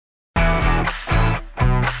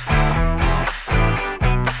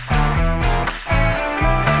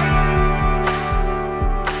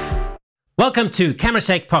Welcome to Camera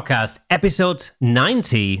Shake Podcast, episode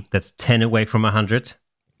 90. That's 10 away from 100.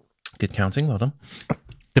 Good counting, well done.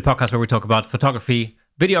 The podcast where we talk about photography,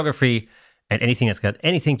 videography, and anything that's got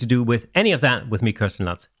anything to do with any of that with me,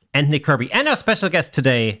 Kersten and Nick Kirby. And our special guest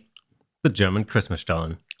today, the German Christmas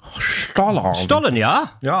Stollen. Stollen, yeah?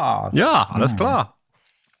 Yeah. Yeah, alles klar.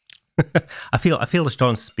 I feel the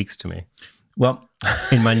Stollen speaks to me. Well,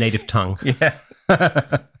 in my native tongue. Yeah.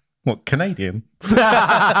 What, Canadian?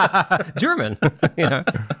 German.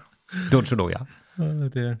 Don't you know, yeah. Oh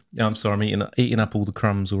dear. Yeah, I'm sorry, I'm eating up all the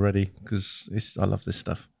crumbs already because I love this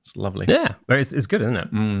stuff. It's lovely. Yeah, it's good, isn't it?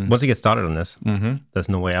 Once you get started on this, there's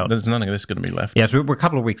no way out. There's none of this going to be left. Yes, we're a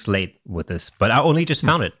couple of weeks late with this, but I only just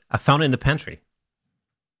found it. I found it in the pantry.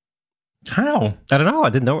 How? I don't know.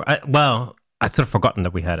 I didn't know. I sort of forgotten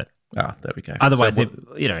that we had it. Ah, there we go. Otherwise, it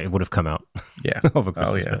would have come out. Yeah. Over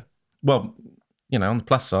Christmas. Oh, yeah. Well, on the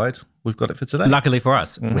plus side, we've got it for today. Luckily for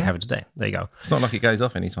us, we have it today. There you go. It's not like it goes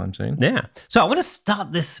off anytime soon. Yeah. So I want to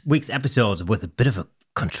start this week's episode with a bit of a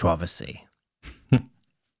controversy.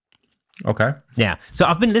 Okay. Yeah. So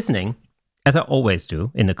I've been listening, as I always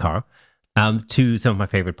do in the car, to some of my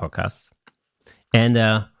favorite podcasts. And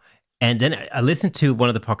then I listened to one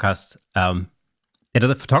of the podcasts,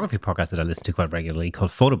 another photography podcast that I listen to quite regularly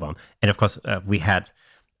called Photobomb. And of course, we had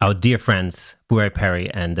our dear friends, Buray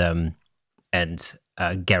Perry and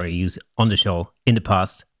Gary Hughes on the show in the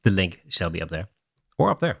past. The link shall be up there. Or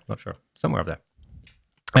up there, not sure. Somewhere up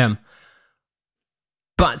there.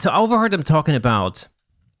 But so I overheard them talking about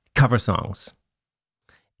cover songs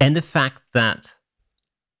and the fact that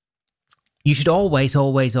you should always,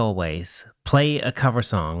 always, always play a cover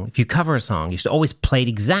song. If you cover a song, you should always play it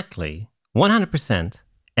exactly 100%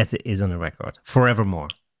 as it is on the record, forevermore.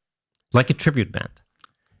 Like a tribute band.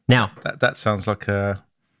 Now, that sounds like a...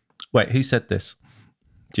 Wait, who said this?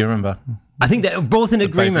 Do you remember? I think they're both in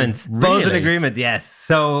agreement. Really? Both in agreement, yes.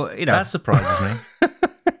 So, That surprises me.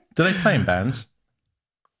 Do they play in bands?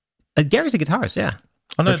 Gary's a guitarist, yeah.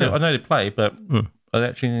 I know they play, but are they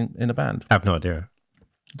actually in a band? I have no idea.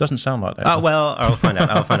 It doesn't sound like that. Oh, well, I'll find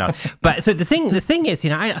out. But so the thing is,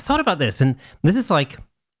 I thought about this, and this is like,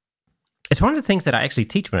 it's one of the things that I actually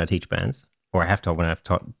teach when I teach bands, or I have taught when I've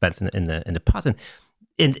taught bands in the past.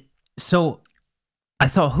 And so I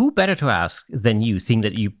thought, who better to ask than you, seeing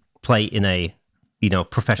that you play in a,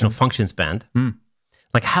 professional functions band?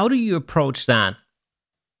 Like, how do you approach that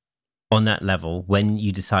on that level when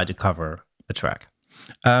you decide to cover a track?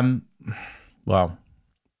 Well,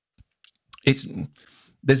 because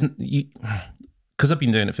I've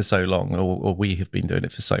been doing it for so long, or we have been doing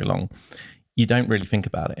it for so long, you don't really think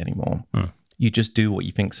about it anymore. You just do what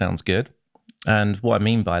you think sounds good. And what I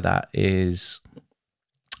mean by that is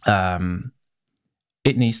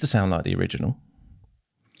it needs to sound like the original.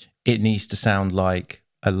 It needs to sound like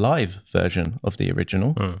a live version of the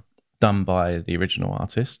original, done by the original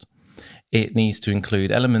artist. It needs to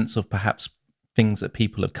include elements of perhaps things that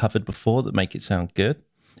people have covered before that make it sound good.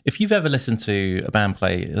 If you've ever listened to a band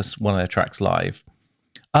play one of their tracks live,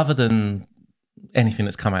 other than anything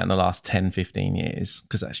that's come out in the last 10, 15 years,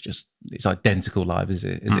 because it's identical live as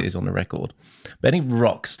it is on the record, but any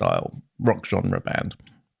rock genre band,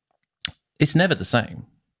 it's never the same.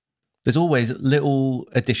 There's always little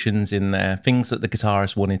additions in there, things that the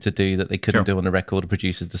guitarist wanted to do that they couldn't do on the record. The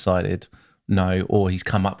producer decided no, or he's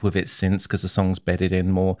come up with it since because the song's bedded in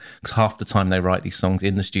more. Because half the time they write these songs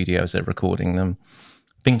in the studio as they're recording them,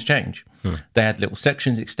 things change. They add little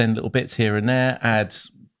sections, extend little bits here and there, add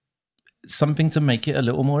something to make it a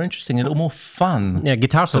little more interesting, a little more fun. Yeah,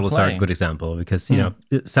 guitar solos are a good example because,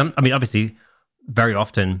 obviously, very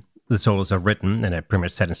often the solos are written and they're pretty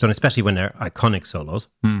much set in stone, especially when they're iconic solos.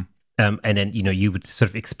 And then, you would sort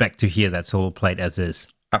of expect to hear that solo played as is.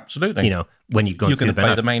 Absolutely. When you go and see the band.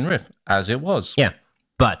 You're going to play the main riff as it was. Yeah.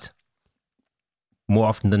 But more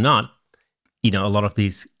often than not, a lot of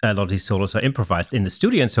these solos are improvised in the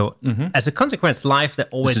studio. And so as a consequence, live, they're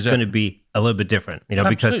always going to be a little bit different,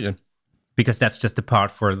 because that's just the part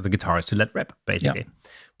for the guitarist to let rip, basically.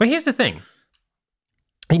 Yeah. But here's the thing,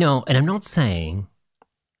 and I'm not saying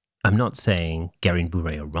Gary and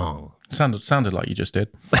Buray are wrong. Sounded like you just did.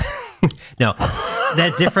 No,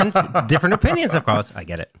 they're different opinions, of course. I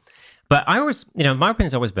get it. But I always, my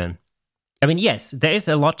opinion's always been, yes, there is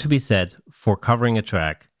a lot to be said for covering a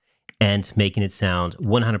track and making it sound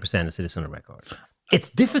 100% as it is on a record.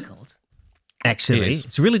 It's difficult, actually.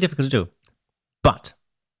 It's really difficult to do. But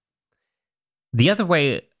the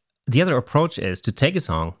other approach is to take a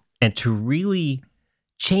song and to really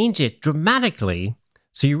change it dramatically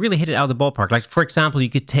so you really hit it out of the ballpark. Like, for example, you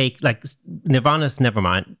could take, like, Nirvana's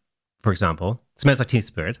Nevermind, for example, Smells Like Teen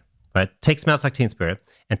Spirit, right? Take Smells Like Teen Spirit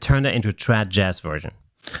and turn that into a trad jazz version.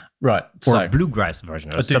 Right. Or a bluegrass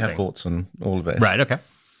version. Or I do have thoughts on all of this. Right, okay.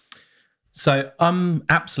 So I'm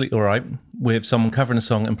absolutely all right with someone covering a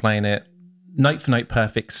song and playing it note for note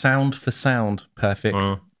perfect, sound for sound perfect,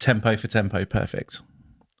 tempo for tempo perfect.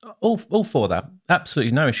 All for that.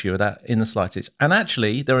 Absolutely no issue with that in the slightest. And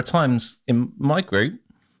actually, there are times in my group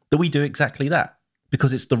that we do exactly that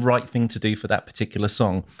because it's the right thing to do for that particular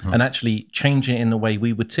song. And actually changing it in the way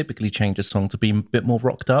we would typically change a song to be a bit more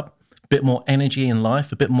rocked up, a bit more energy in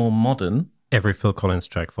life, a bit more modern. Every Phil Collins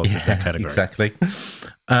track falls into that category. Exactly.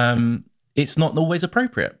 It's not always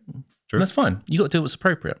appropriate. True. And that's fine. You got to do what's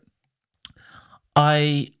appropriate.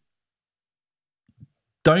 I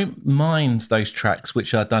don't mind those tracks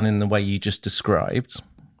which are done in the way you just described.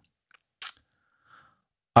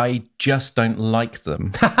 I just don't like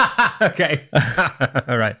them. Okay.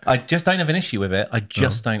 All right. I just don't have an issue with it. I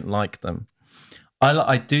just don't like them.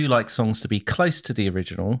 I do like songs to be close to the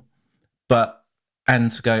original,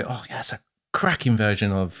 and to go, oh, yeah, it's a cracking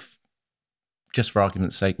version of, just for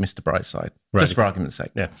argument's sake, Mr. Brightside. Right. Just for argument's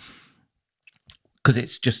sake. Yeah. Because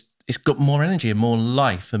it's got more energy and more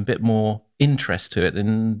life and a bit more interest to it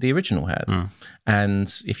than the original had.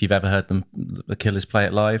 And if you've ever heard the Killers play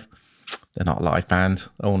it live, they're not a live band.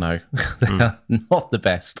 Oh no, they're not the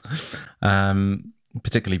best,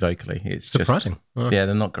 particularly vocally. It's surprising. Yeah,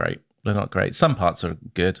 they're not great. They're not great. Some parts are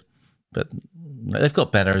good, but they've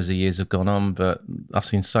got better as the years have gone on. But I've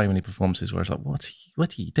seen so many performances where it's like,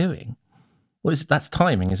 what are you doing? What is it? That's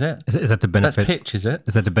timing, is it? Is that the benefit? That's pitch, is it?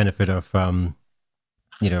 Is that the benefit of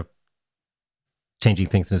changing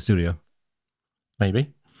things in the studio?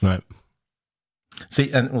 Maybe. Right.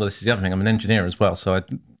 See, and well, this is the other thing. I'm an engineer as well, so I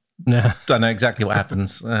know exactly what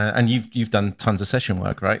happens. And you've done tons of session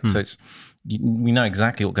work, right? So we know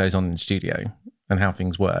exactly what goes on in the studio and how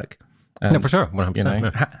things work. And, no, for sure,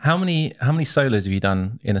 100%. How many solos have you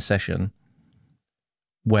done in a session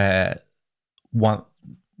where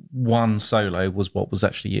one solo was what was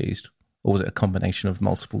actually used, or was it a combination of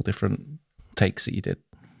multiple different takes that you did?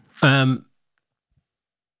 I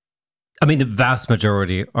mean, the vast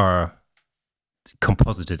majority are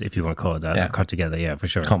composited, if you want to call it that, cut together. Yeah, for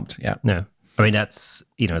sure. Comped, yeah. Yeah. I mean, that's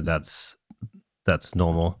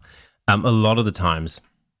normal. A lot of the times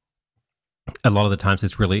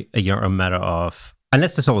it's really a matter of,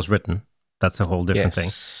 unless the solo is written, that's a whole different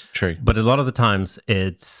thing. True. But a lot of the times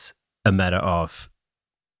it's a matter of,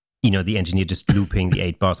 the engineer just looping the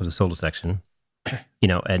 8 bars of the solo section,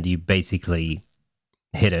 and you basically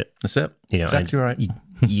hit it. That's it. Exactly right.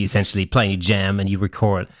 You essentially play and you jam and you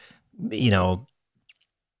record,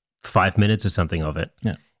 5 minutes or something of it.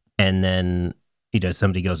 Yeah. And then,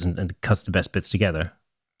 somebody goes and cuts the best bits together.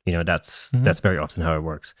 That's very often how it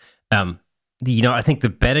works. I think the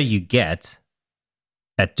better you get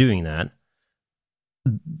at doing that,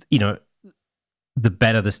 the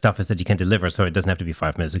better the stuff is that you can deliver. So it doesn't have to be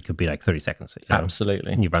 5 minutes. It could be like 30 seconds.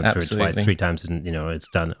 Absolutely. You run through it twice, 3 times, and it's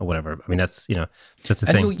done or whatever. I mean, that's the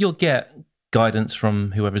thing. And you'll get guidance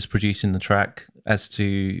from whoever's producing the track as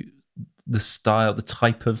to the style, the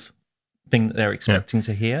type of thing that they're expecting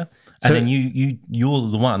to hear. And then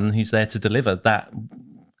you're the one who's there to deliver that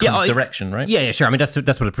direction, right? Yeah, sure. I mean, that's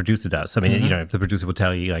what a producer does. I mean, the producer will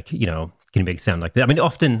tell you, like, can you make it sound like that? I mean,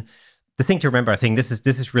 often the thing to remember, I think this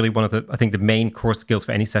is really one of the main core skills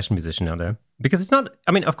for any session musician out there, because it's not,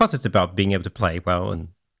 I mean, of course it's about being able to play well and,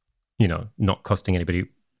 not costing anybody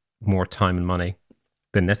more time and money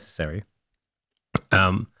than necessary.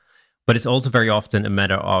 But it's also very often a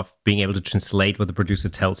matter of being able to translate what the producer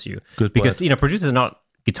tells you. Because, producers are not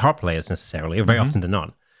guitar players necessarily, or very often they're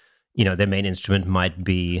not. Their main instrument might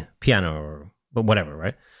be piano or whatever,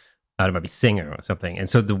 right? It might be singer or something. And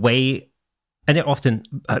so the way, and they're often,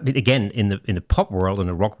 again, in the pop world and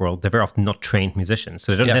the rock world, they're very often not trained musicians.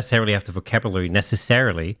 So they don't necessarily have the vocabulary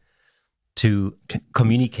necessarily to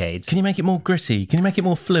communicate. Can you make it more gritty? Can you make it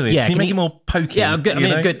more fluid? Yeah, can you make it more pokey? Yeah, good,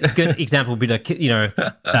 a good example would be like, can you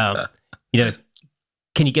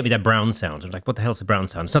get me that brown sound? I'm like, what the hell is a brown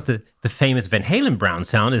sound? It's not the famous Van Halen brown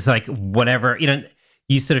sound. It's like whatever, you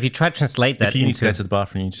try to translate that. If you need to go to the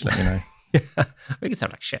bathroom, you just let me know. Make it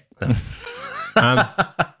sound like shit. No.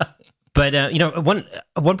 But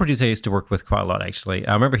one producer I used to work with quite a lot, actually.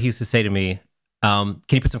 I remember he used to say to me, can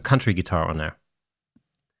you put some country guitar on there?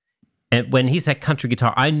 And when he said country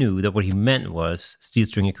guitar, I knew that what he meant was steel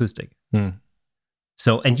string acoustic.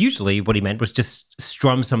 So, and usually what he meant was just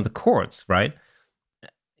strum some of the chords, right?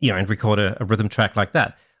 And record a rhythm track like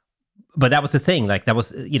that. But that was the thing. Like, that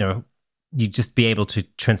was, you just be able to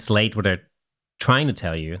translate what they're trying to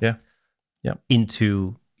tell you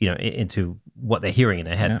into what they're hearing in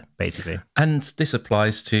their head, basically. And this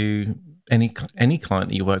applies to any client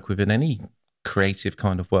that you work with in any creative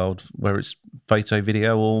kind of world, where it's photo,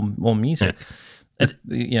 video, or music.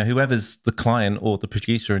 Whoever's the client or the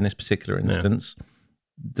producer in this particular instance,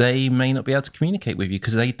 they may not be able to communicate with you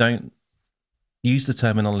because they don't use the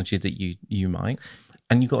terminology that you might,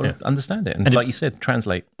 and you've got to understand it. And like you said,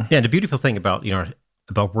 translate. Yeah, and the beautiful thing about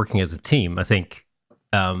about working as a team, I think,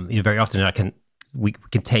 very often we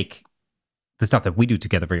can take the stuff that we do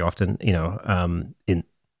together very often,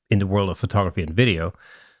 in the world of photography and video.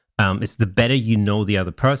 It's the better you know the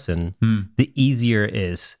other person, the easier it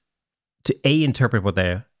is to interpret what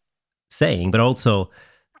they're saying, but also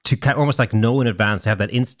to almost like know in advance, to have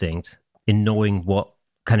that instinct in knowing what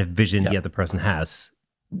kind of vision the other person has.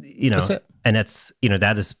 That's it. And that's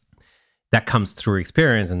that comes through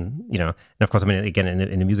experience, and of course, I mean, again,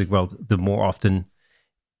 in the music world, the more often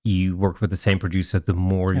you work with the same producer, the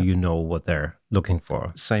more you know what they're looking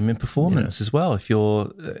for. Same in performance as well. If you're,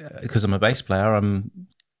 because I'm a bass player,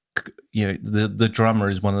 the drummer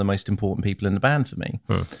is one of the most important people in the band for me,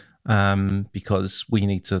 because we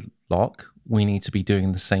need to lock, we need to be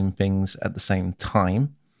doing the same things at the same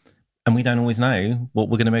time, and we don't always know what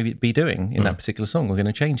we're going to maybe be doing in that particular song. We're going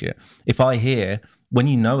to change it. If I hear, when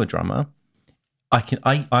you know a drummer,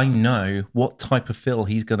 I know what type of fill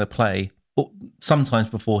he's going to play, sometimes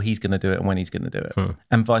before he's going to do it and when he's going to do it,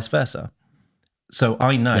 and vice versa. So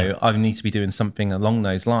I know I need to be doing something along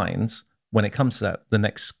those lines when it comes to the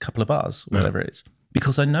next couple of bars, whatever it is,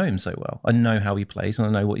 because I know him so well. I know how he plays and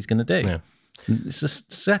I know what he's going to do. Yeah. It's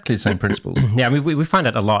just exactly the same principles. Yeah, I mean, we find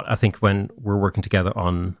that a lot, I think, when we're working together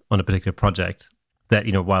on a particular project, that,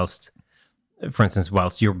 whilst, for instance,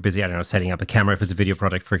 whilst you're busy, I don't know, setting up a camera, if it's a video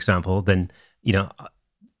project, for example, then,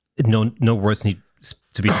 no words need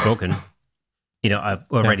to be spoken. I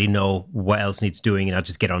already know what else needs doing, and I'll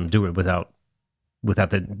just get on and do it without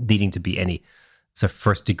there needing to be any sort of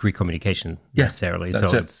first degree communication necessarily.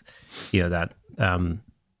 So it's,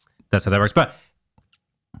 that's how that works. But,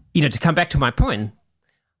 to come back to my point,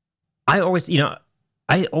 I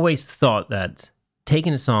always thought that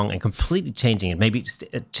taking a song and completely changing it, maybe just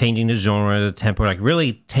changing the genre, the tempo, like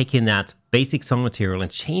really taking that basic song material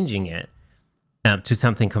and changing it to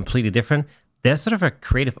something completely different, there's sort of a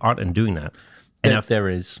creative art in doing that. And there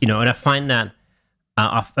is. And I find that,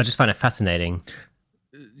 I just find it fascinating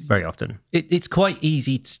very often. It's quite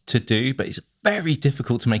easy to do, but it's very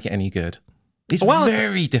difficult to make it any good. It's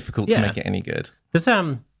very difficult to make it any good.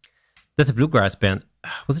 There's a bluegrass band.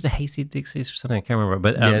 Was it the Hasty Dixies or something? I can't remember.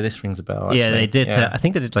 But this rings a bell. Actually. Yeah, they did. I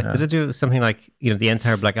think they did. Did they do something like the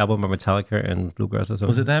entire Black Album by Metallica and bluegrass or something?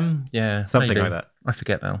 Was it them? Yeah, something like that. I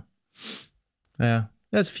forget now. Yeah,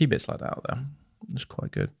 there's a few bits like that out there. It's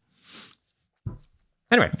quite good.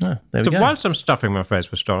 Anyway, there we go. Whilst I'm stuffing my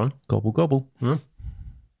face with Storm, gobble gobble.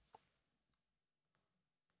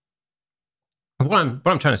 What I'm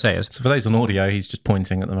trying to say is, so for those on audio, he's just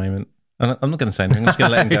pointing at the moment. And I'm not going to say anything. I'm just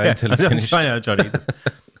going to let him go until it's finished. I'm trying to eat this.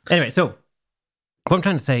 Anyway, so what I'm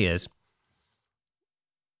trying to say is,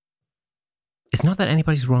 it's not that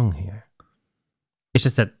anybody's wrong here. It's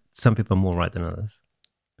just that some people are more right than others.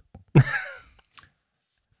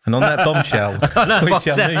 And on that bombshell, we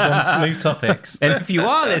shall move topics. And if you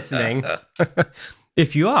are listening,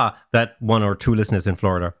 if you are that one or two listeners in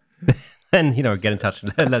Florida, then get in touch.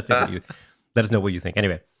 Let us know what you think.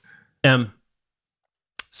 Anyway,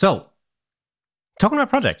 so talking about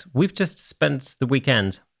projects, we've just spent the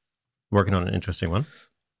weekend working on an interesting one.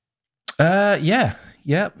 In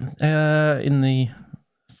the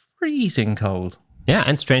freezing cold. Yeah,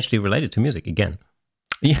 and strangely related to music again.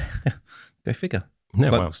 Yeah, go figure.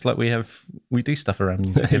 It's like we do stuff around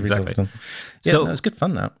music every so often. Yeah, so it was good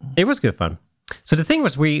fun. It was good fun. So the thing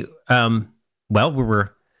was, we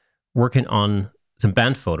were working on some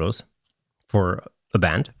band photos for a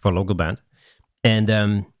local band,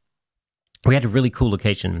 and we had a really cool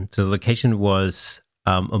location. So the location was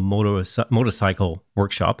a motorcycle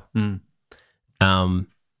workshop that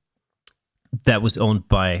was owned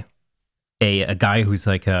by a guy who's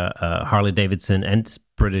like a Harley Davidson and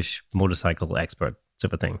British motorcycle expert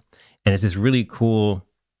sort of thing. And it's this really cool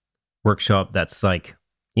workshop that's like,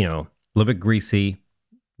 a little bit greasy,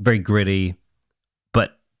 very gritty,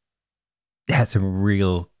 but it has some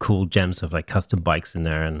real cool gems of like custom bikes in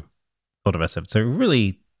there and all the rest of it. So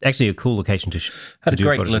really, actually a cool location to had do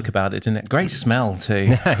a great look about it, didn't it? Great smell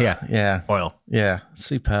too. Yeah. Oil. Yeah.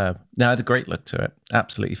 Superb. No, it had a great look to it.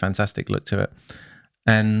 Absolutely fantastic look to it.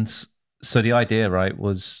 And so the idea, right,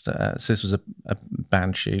 was, so this was a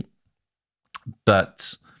band shoot,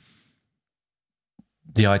 but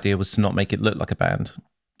the idea was to not make it look like a band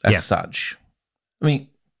as such. I mean,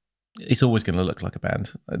 it's always going to look like a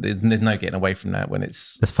band. There's no getting away from that when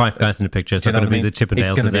it's... There's 5 guys in the picture. It's not going to be the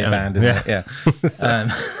Chippendales. It's going to be a band, isn't it? Yeah.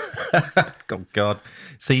 Oh, God.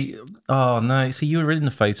 See, oh, no. See, you were in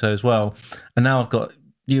the photo as well. And now I've got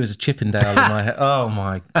you as a Chippendale in my head. Oh,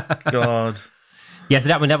 my God. Yeah, so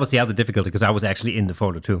that was the other difficulty because I was actually in the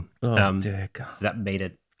photo too. Oh, dear God. So that made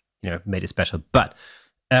it, made it special. But,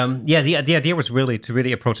 the idea was really to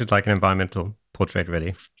really approach it like an environmental portrait,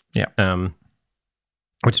 really. Yeah.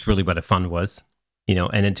 Which is really where the fun was,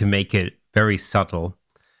 and then to make it very subtle,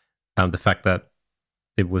 the fact that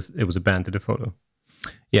it was a band in the photo.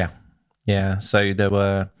 Yeah, yeah. So there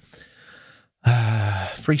were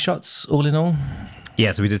 3 shots all in all.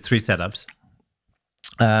 Yeah, so we did 3 setups,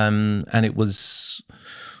 and it was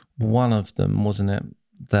one of them, wasn't it,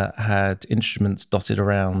 that had instruments dotted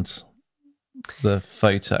around the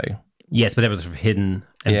photo. Yes, but that was sort of hidden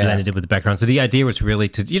and blended in with the background. So the idea was really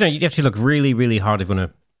to, you have to look really, really hard if you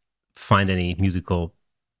want to find any musical,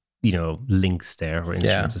 links there or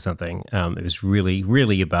instruments or something. It was really,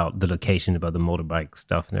 really about the location, about the motorbike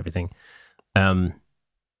stuff and everything. And,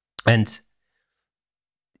 I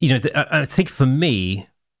think for me,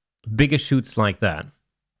 bigger shoots like that,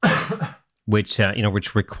 which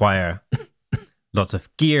require lots of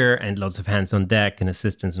gear and lots of hands on deck and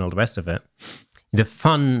assistance and all the rest of it, the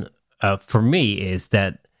fun for me is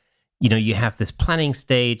that, you have this planning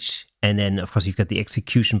stage and then, of course, you've got the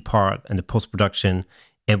execution part and the post-production.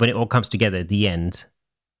 And when it all comes together at the end,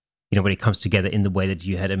 when it comes together in the way that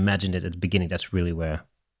you had imagined it at the beginning, that's really where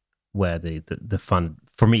the fun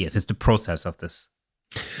for me is. It's the process of this,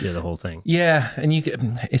 the whole thing. Yeah. And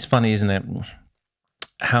it's funny, isn't it?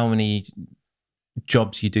 How many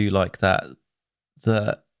jobs you do like that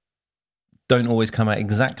don't always come out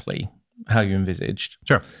exactly how you envisaged.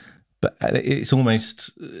 Sure. But it's almost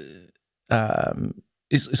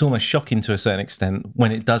it's almost shocking to a certain extent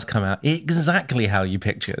when it does come out exactly how you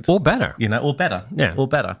pictured, or better, or better, or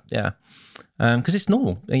better, because it's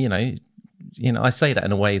normal. I say that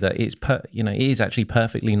in a way that it is actually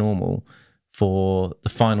perfectly normal for the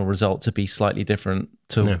final result to be slightly different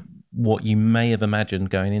to what you may have imagined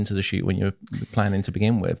going into the shoot when you're planning to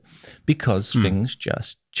begin with, because things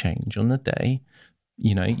just change on the day.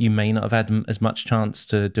 You may not have had as much chance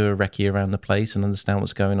to do a recce around the place and understand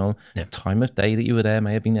what's going on. Yeah. Time of day that you were there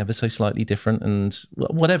may have been ever so slightly different, and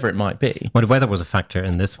whatever it might be. Well, the weather was a factor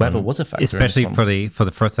in this one. Weather was a factor, especially for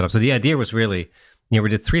the first setup. So the idea was really, we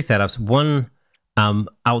did 3 setups. One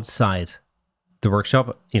outside the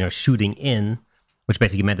workshop, shooting in, which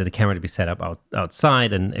basically meant that the camera to be set up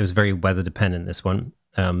outside, and it was very weather dependent. This one,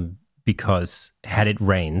 because had it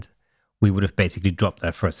rained, we would have basically dropped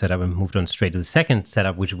that first setup and moved on straight to the second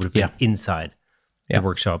setup, which would have been inside the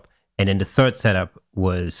workshop. And then the third setup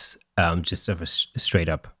was just sort of a straight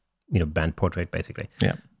up, band portrait, basically.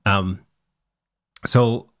 Yeah. But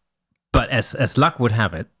as luck would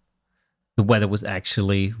have it, the weather was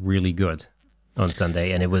actually really good on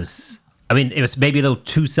Sunday, and it was maybe a little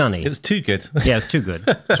too sunny. It was too good. Yeah, it was too good.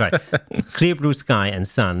 That's right. Clear blue sky and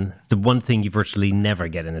sun is the one thing you virtually never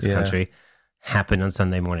get in this country. Happened on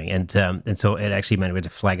Sunday morning, and so it actually meant we had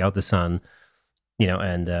to flag out the sun,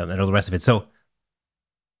 and all the rest of it. So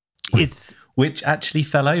it's which actually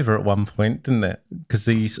fell over at one point, didn't it? Because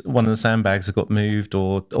one of the sandbags had got moved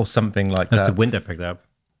or something like that. That's the wind that picked up.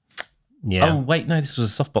 Yeah. Oh wait, no, this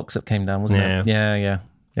was a softbox that came down, wasn't it? Yeah.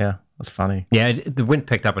 That's funny. Yeah, the wind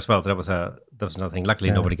picked up as well. So that was another thing.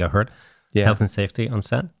 Luckily, nobody got hurt. Yeah. Health and safety on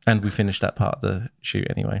set, and we finished that part of the shoot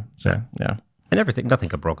anyway. So yeah. And everything, nothing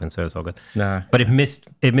got broken, so it's all good. No, but it missed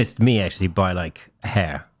me actually by like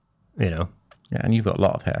hair, Yeah, and you've got a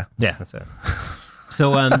lot of hair. Yeah, that's it.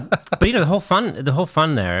 So, but the whole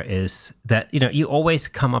fun there is that you always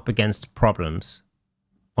come up against problems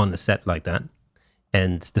on the set like that,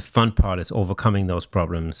 and the fun part is overcoming those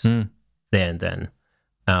problems there and then.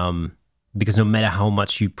 Because no matter how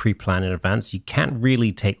much you pre-plan in advance, you can't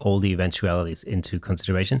really take all the eventualities into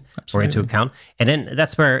consideration or into account. And then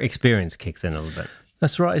that's where experience kicks in a little bit.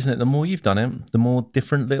 That's right, isn't it? The more you've done it, the more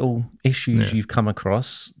different little issues you've come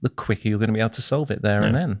across, the quicker you're going to be able to solve it there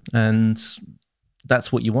and then. And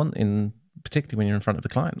that's what you want, particularly when you're in front of a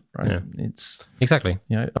client, right? Yeah. It's exactly.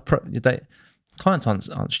 Clients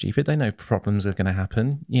aren't stupid. They know problems are going to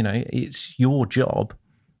happen. It's your job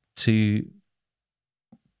to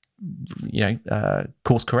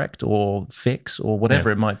course correct or fix or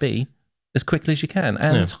whatever it might be as quickly as you can,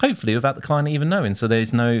 and hopefully without the client even knowing, so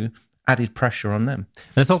there's no added pressure on them.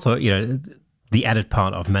 And it's also the added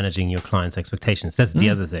part of managing your client's expectations. That's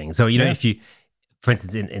the other thing. So if you, for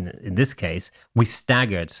instance, in this case, we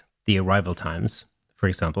staggered the arrival times for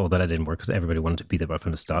example, although that didn't work because everybody wanted to be there right from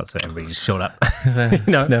the start, so everybody just showed up.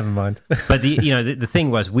 Never mind. But the thing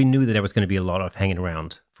was, we knew that there was going to be a lot of hanging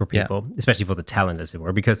around for people, especially for the talent, as it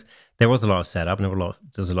were, because there was a lot of setup and there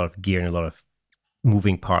was a lot of gear and a lot of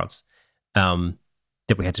moving parts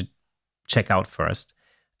that we had to check out first.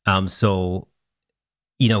 So,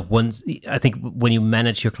 once I think when you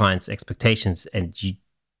manage your clients' expectations and you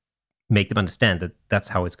make them understand that that's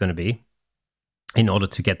how it's going to be in order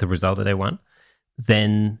to get the result that they want,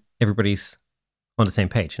 then everybody's on the same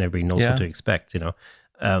page and everybody knows what to expect,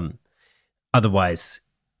 otherwise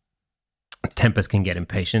tempers can get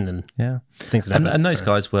impatient and things like that. And those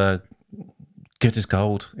guys were good as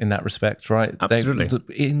gold in that respect, right? Absolutely. They were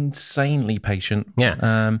insanely patient.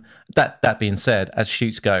 Yeah. That being said, as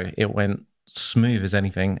shoots go, it went smooth as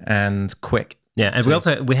anything and quick. Yeah, and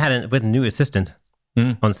we had a new assistant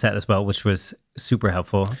on set as well, which was super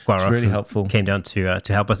helpful. Gaurav, really helpful. Came down to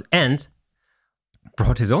help us and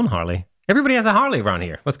brought his own Harley. Everybody has a Harley around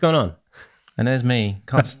here. What's going on? And there's me.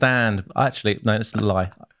 Can't stand. Actually, no, it's a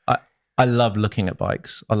lie. I love looking at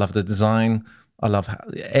bikes. I love the design. I love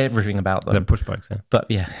everything about them. The push bikes, yeah. But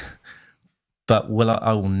yeah, but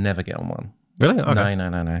I will never get on one. Really? Okay.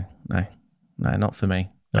 No, not for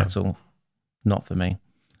me. That's all. Not for me.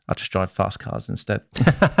 I just drive fast cars instead.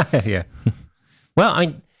 Yeah.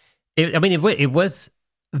 Well, it was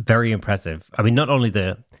very impressive. I mean, not only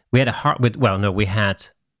there were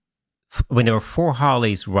 4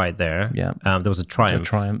 Harleys right there. Yeah. There was a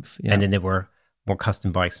Triumph. Yeah. And then there were more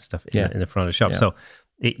custom bikes and stuff in the front of the shop. Yeah. So,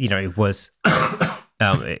 it was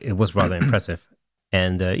it was rather impressive.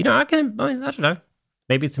 And I don't know.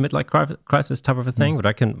 Maybe it's a midlife crisis type of a thing, but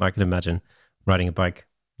I can imagine riding a bike,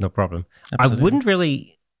 no problem. Absolutely. I wouldn't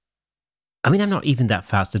really. I mean, I'm not even that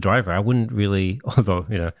fast a driver. I wouldn't really, although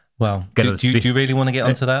Well, do you really want to get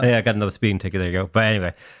onto that? Yeah, I got another speeding ticket. There you go. But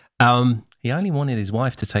anyway, he only wanted his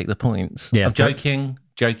wife to take the points. Yeah, I'm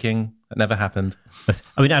joking. That never happened.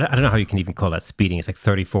 I mean, I don't know how you can even call that speeding. It's like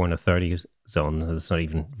 34 in a 30 zone. So it's not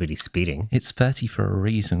even really speeding. It's 30 for a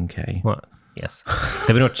reason, Kay. What? Yes.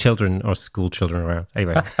 There were no children or school children around.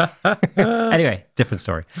 Anyway, different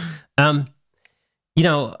story. I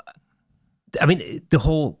mean,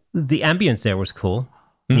 the ambience there was cool.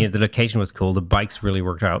 The location was cool. The bikes really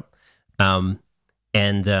worked out. And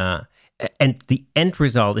the end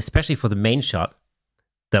result, especially for the main shot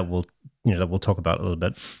that we'll talk about a little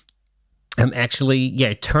bit,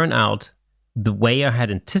 it turned out the way I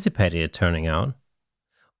had anticipated it turning out,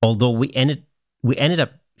 although we ended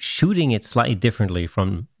up shooting it slightly differently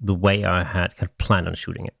from the way I had kind of planned on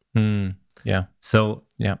shooting it. Yeah. So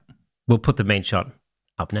we'll put the main shot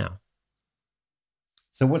up now.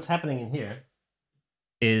 So what's happening in here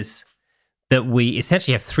is that we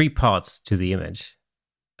essentially have 3 parts to the image.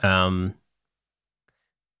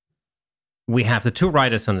 We have the 2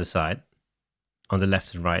 riders on the side, on the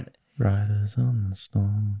left and right. Riders on the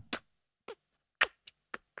storm.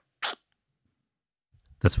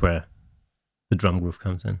 That's where the drum groove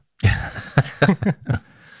comes in.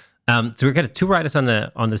 So we've got 2 riders on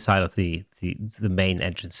the side of the main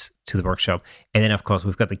entrance to the workshop, and then of course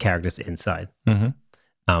we've got the characters inside.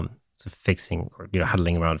 So fixing or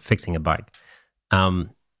huddling around fixing a bike.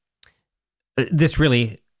 This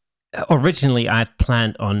really, originally I had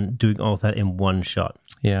planned on doing all of that in one shot.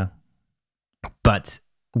 Yeah, but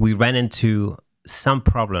we ran into some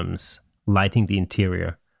problems lighting the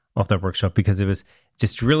interior of that workshop because it was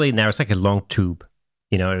just really narrow. It's like a long tube.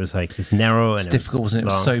 It was like it's narrow and it's difficult, wasn't it?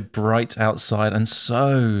 It was so bright outside and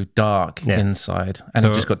so dark inside, and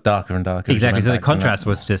it just got darker and darker. Exactly. So the contrast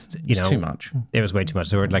was just too much. It was way too much.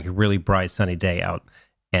 So we had like a really bright sunny day out,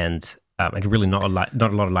 and really not a lot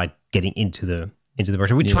of light getting into the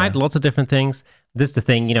workshop. We tried lots of different things. This is the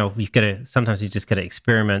thing, sometimes you just got to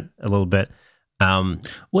experiment a little bit.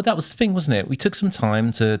 Well, that was the thing, wasn't it? We took some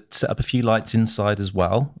time to set up a few lights inside as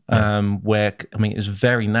well, where, it was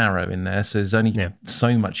very narrow in there, so there's only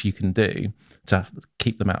so much you can do to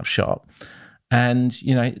keep them out of shot. And,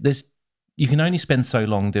 you can only spend so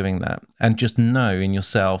long doing that, and just know in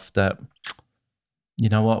yourself that, you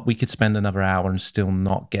know what, we could spend another hour and still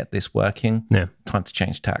not get this working. Yeah. Time to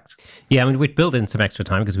change tact. Yeah, I mean, we'd build in some extra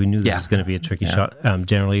time because we knew this was going to be a tricky shot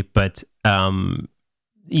generally, but...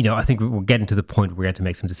 I think we're getting to the point where we had to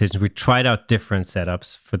make some decisions. We tried out different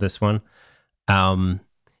setups for this one, and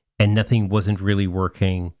nothing wasn't really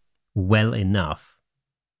working well enough.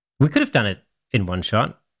 We could have done it in one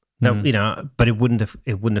shot, but it wouldn't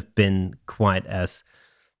have been quite as,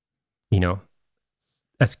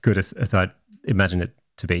 as good as I'd imagined it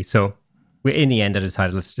to be. So in the end, I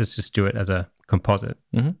decided let's just do it as a composite.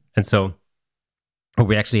 And so what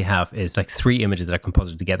we actually have is like 3 images that are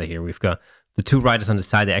composited together here. We've got the two writers on the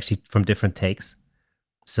side, they're actually from different takes.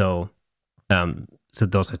 So so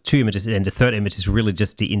those are two images, and the third image is really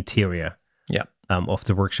just the interior of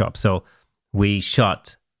the workshop. So we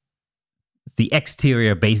shot the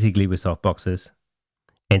exterior basically with softboxes,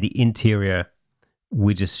 and the interior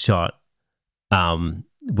we just shot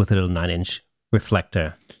with a little 9-inch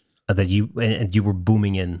reflector that you were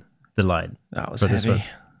booming in the light. That was heavy.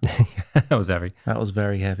 That was heavy. That was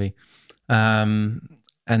very heavy. And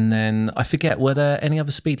then I forget, were there any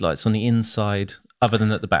other speed lights on the inside other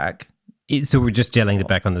than at the back? So we're just gelling the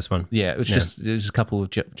back on this one. Yeah, it was just a couple of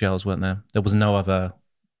gels, weren't there? There was no other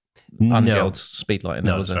ungelled speed light in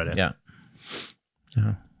there, was there? Right. Yeah.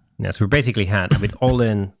 Yeah, so we basically had, I mean, all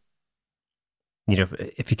in, you know,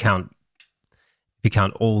 if you count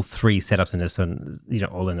all three setups in this one, you know,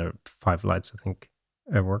 all in are 5 lights, I think,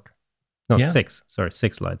 at work. No, 6. Sorry,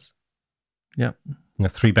 6 lights. Yeah. You know,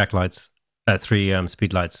 3 backlights, 3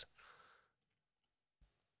 speed lights.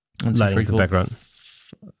 1, 2, lighting 3, the 4, background.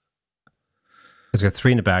 There's got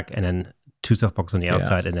 3 in the back, and then 2 softboxes on the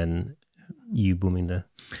outside, and then you booming the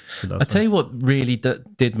I tell you what really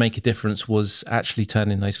did make a difference was actually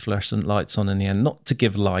turning those fluorescent lights on in the end, not to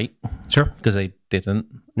give light. Sure. Because they didn't,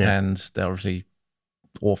 and they're obviously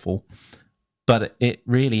awful. But it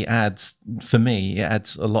really adds, for me, it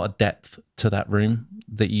adds a lot of depth to that room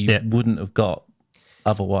that you wouldn't have got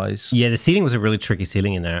otherwise. Yeah, the ceiling was a really tricky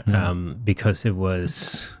ceiling in there because it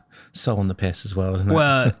was... So on the piss as well, isn't it?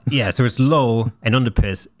 Well, yeah, so it's low, and on the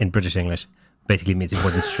piss in British English basically means it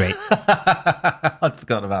wasn't straight. I'd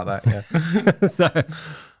forgotten about that,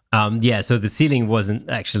 yeah. So the ceiling wasn't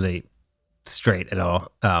actually straight at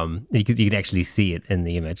all. You could actually see it in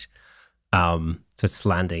the image. So it's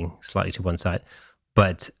slanting slightly to one side.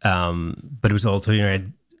 But it was also, you know,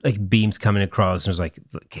 like beams coming across, and it was like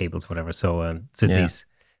cables, whatever. So these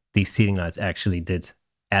ceiling lights actually did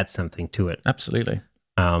add something to it. Absolutely.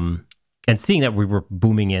 And seeing that we were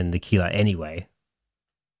booming in the key light anyway,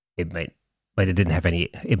 it didn't have any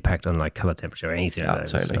impact on like color temperature or anything like that.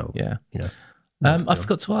 Totally. So, yeah. You know, I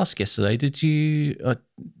forgot to ask yesterday, did you,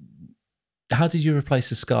 how did you replace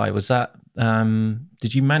the sky? Was that,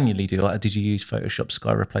 did you manually do that? Or did you use Photoshop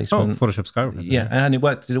sky replacement? Oh, Photoshop sky replacement. Yeah. And it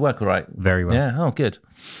worked. Did it work all right? Very well. Yeah. Oh, good.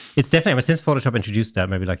 It's definitely, since Photoshop introduced that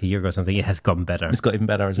maybe like a year ago or something, it has gotten better. It's got even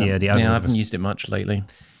better, isn't it? Yeah, I haven't used it much lately.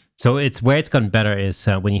 So where it's gotten better is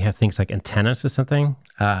when you have things like antennas or something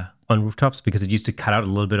on rooftops, because it used to cut out a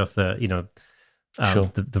little bit of the, you know,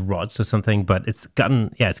 the rods or something, but it's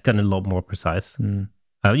gotten a lot more precise.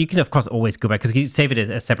 You can of course always go back, because you save it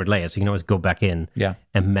as separate layers, so you can always go back in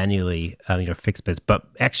and manually fix bits. But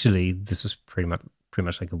actually, this was pretty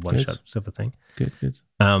much like a one-shot sort of thing. Good.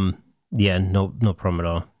 Yeah, no problem at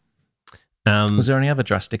all. Was there any other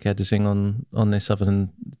drastic editing on this other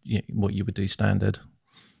than what you would do standard?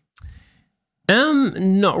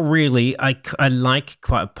 Not really. I like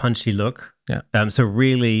quite a punchy look. Yeah. So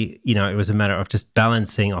really, you know, it was a matter of just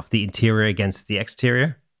balancing off the interior against the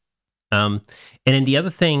exterior. And then the other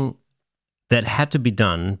thing that had to be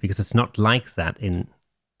done, because it's not like that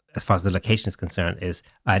as far as the location is concerned, is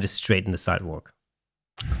I had to straighten the sidewalk.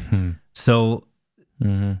 So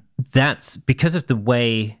that's because of the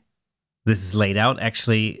way this is laid out.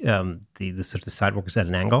 Actually, the sort of the sidewalk is at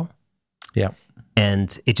an angle. Yeah.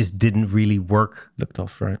 And it just didn't really work. Looked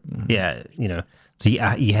off, right? Yeah, you know. So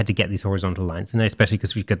you had to get these horizontal lines in there, especially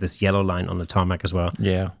because we've got this yellow line on the tarmac as well.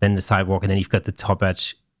 Yeah. Then the sidewalk, and then you've got the top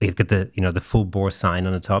edge. You've got the full bore sign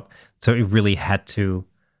on the top. So it really had to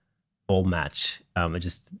all match. It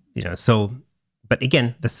just, you know. So, but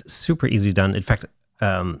again, that's super easily done. In fact,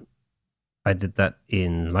 I did that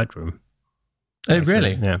in Lightroom. Oh,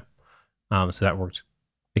 really? Yeah. So that worked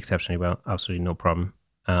exceptionally well. Absolutely no problem.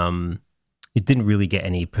 It didn't really get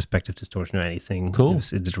any perspective distortion or anything. Cool.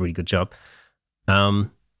 It did a really good job. Yeah,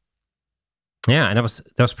 and that was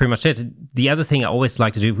pretty much it. The other thing I always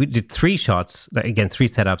like to do, we did 3 shots, again, 3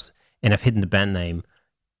 setups, and I've hidden the band name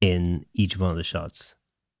in each one of the shots.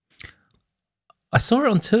 I saw it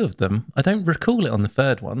on 2 of them. I don't recall it on the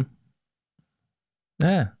 3rd one.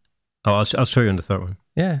 Yeah. Oh, I'll show you on the 3rd one.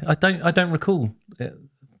 Yeah, I don't recall it.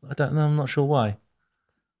 I don't know. I'm not sure why.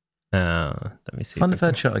 Let me see. Find the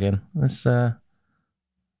 3rd shot again. Let's.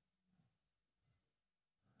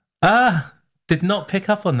 Did not pick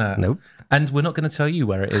up on that. Nope. And we're not going to tell you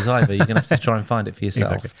where it is either. You're going to have to try and find it for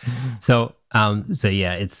yourself. Exactly. So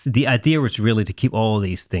yeah, it's the idea was really to keep all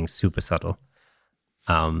these things super subtle.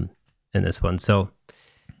 In this one, so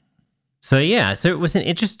yeah, so it was an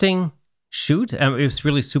interesting shoot. It was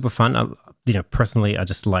really super fun. Personally, I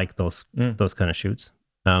just like those kind of shoots.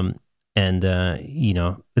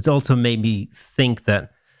 It's also made me think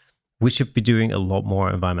that we should be doing a lot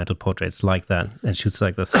more environmental portraits like that and shoots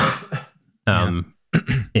like this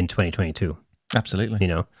in 2022. Absolutely. You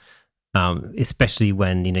know, especially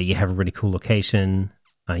when, you know, you have a really cool location,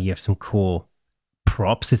 you have some cool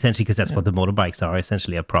props, essentially, because that's what the motorbikes are,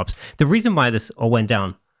 essentially, are props. The reason why this all went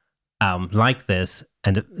down like this,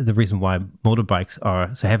 and the reason why motorbikes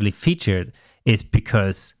are so heavily featured, is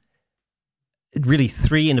because really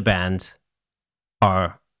 3 in the band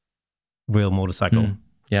are real motorcycle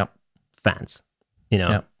fans, you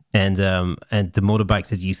know, and the motorbikes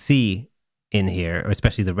that you see in here,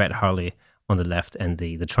 especially the red Harley on the left and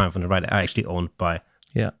the Triumph on the right, are actually owned by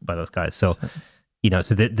those guys. So you know,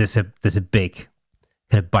 so there's a big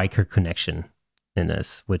kind of biker connection in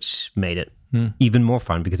this, which made it even more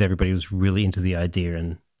fun because everybody was really into the idea,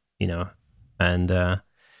 and you know, and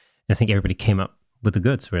I think everybody came up with the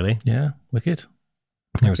goods, really. Yeah, wicked.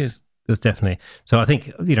 It was definitely. So I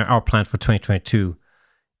think, you know, our plan for 2022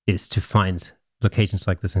 is to find locations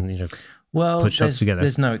like this and, you know, put shots together.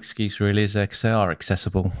 There's no excuse really, is there? Because they are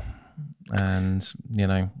accessible, and you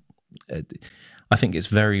know, I think it's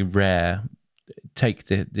very rare. Take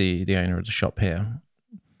the owner of the shop here.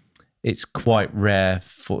 It's quite rare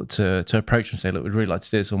to approach and say, look, we'd really like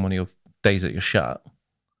to do this on one of your days that you're shut.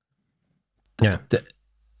 Yeah,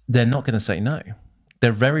 they're not going to say no.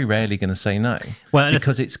 They're very rarely going to say no. Well,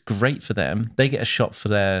 because it's great for them. They get a shot for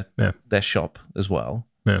their shop as well.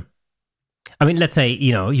 Yeah. I mean, let's say,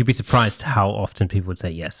 you know, you'd be surprised how often people would say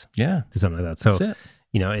yes. Yeah. To something like that. So,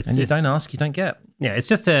 you know, and you don't ask, you don't get. Yeah, it's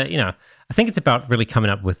just you know, I think it's about really coming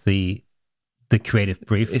up with the creative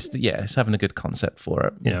brief. It's having a good concept for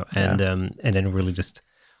it. You know, and then really just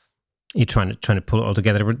you're trying to pull it all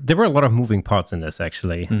together. There were a lot of moving parts in this,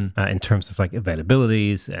 actually, in terms of like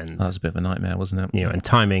availabilities, and that was a bit of a nightmare, wasn't it? You know, and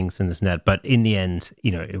timings and this and that. But in the end,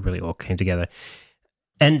 you know, it really all came together.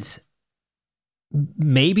 And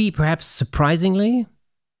maybe, perhaps surprisingly,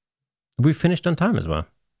 we finished on time as well.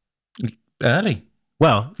 Early.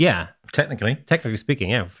 Well, yeah. Technically speaking,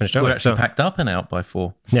 yeah, we finished early. early. We're actually packed up and out by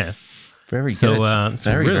 4. Yeah. Very good.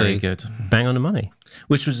 Very, really very good. Bang on the money.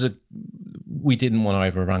 Which was we didn't want to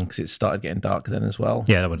overrun because it started getting dark then as well.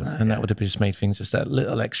 Yeah, that would have just made things just that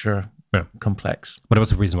little extra complex. But it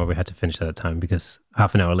was the reason why we had to finish at a time, because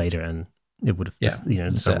half an hour later and it would have, you know,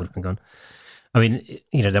 the sun would have been gone. I mean,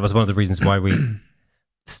 you know, that was one of the reasons why we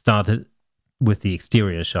started with the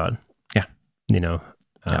exterior shot. Yeah. You know,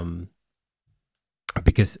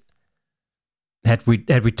 because had we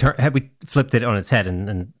flipped it on its head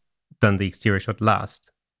and done the exterior shot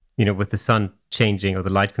last, you know, with the sun changing or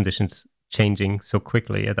the light conditions changing so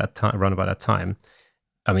quickly at that time, around about that time,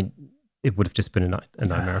 I mean, it would have just been a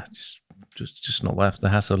nightmare. Just not worth the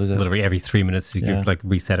hassle, is it? Literally every 3 minutes you could like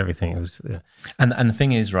reset everything. It was, and the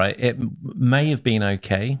thing is, right, it may have been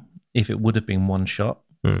okay if it would have been one shot,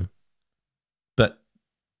 but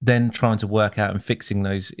then trying to work out and fixing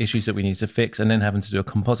those issues that we need to fix, and then having to do a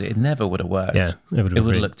composite, it never would have worked. Yeah, it would have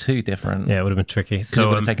looked too different. Yeah, it would have been tricky. So it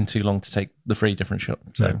would have taken too long to take the 3 different shots.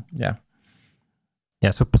 So yeah.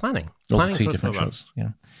 So planning all the 2 different shots.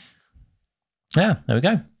 Yeah, there we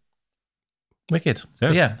go. Wicked.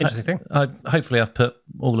 So, yeah, interesting thing. Hopefully I've put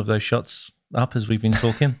all of those shots up as we've been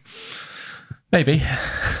talking. Maybe.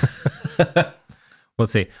 We'll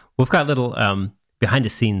see. We've got a little behind the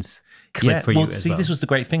scenes clip for you as well. This was the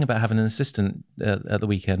great thing about having an assistant at the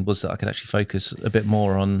weekend, was that I could actually focus a bit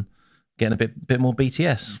more on getting a bit more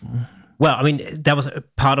BTS. Well, I mean, that was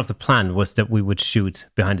part of the plan, was that we would shoot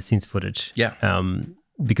behind the scenes footage. Yeah.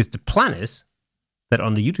 Because the plan is that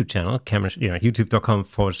on the YouTube channel,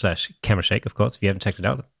 youtube.com/camerashake, of course, if you haven't checked it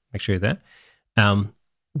out, make sure you're there.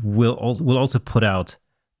 We'll also put out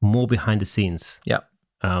more behind the scenes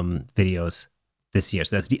videos this year.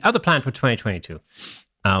 So that's the other plan for 2022.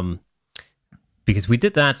 Because we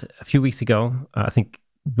did that a few weeks ago, I think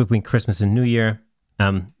between Christmas and New Year.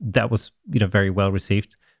 That was, you know, very well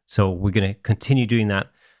received. So we're going to continue doing that.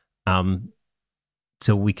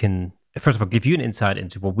 So we can, first of all, give you an insight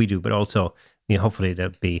into what we do, but also, you know, hopefully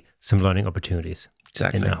there'll be some learning opportunities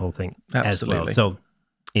in that whole thing as well. So,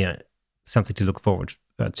 yeah, something to look forward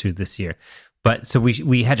to this year. But so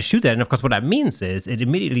we had to shoot that. And of course, what that means is it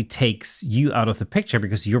immediately takes you out of the picture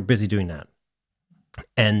because you're busy doing that.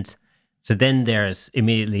 And so then there's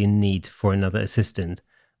immediately a need for another assistant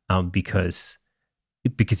because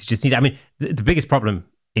you just need, I mean, the biggest problem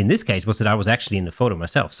in this case was that I was actually in the photo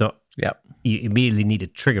myself. So you immediately need a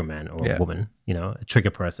trigger man or a woman, you know, a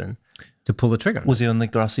trigger person to pull the trigger. Was he on the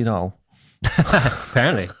grassy knoll?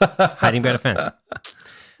 Apparently. Hiding behind a fence.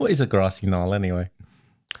 What is a grassy knoll anyway?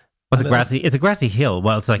 It's a grassy hill.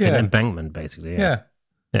 Well, it's like an embankment, basically. Yeah.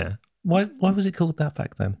 Why was it called that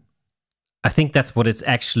back then? I think that's what it's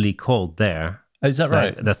actually called there. Oh, is that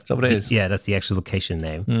right? That's what it is. Yeah, that's the actual location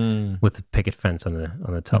name with the picket fence on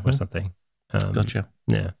the top or something. Gotcha.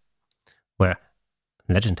 Yeah, where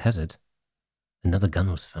legend has it, another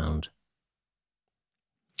gun was found.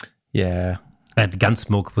 Yeah, and gun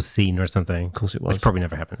smoke was seen or something. Of course, it was. Which probably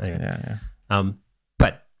never happened. Anyway. Yeah.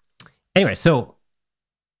 But anyway, so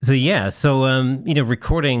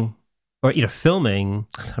recording or filming.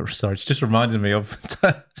 Sorry, it's just reminded me of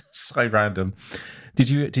so random. Did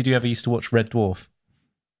you ever used to watch Red Dwarf?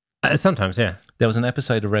 Sometimes, yeah. There was an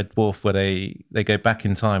episode of Red Dwarf where they go back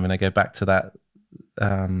in time and they go back to that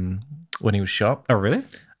when he was shot. Oh, really?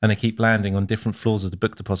 And they keep landing on different floors of the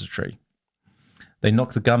book depository. They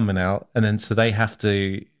knock the gunman out, and then so they have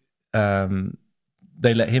to.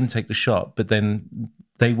 They let him take the shot, but then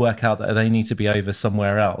they work out that they need to be over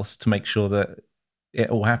somewhere else to make sure that it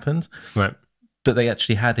all happened. Right. But they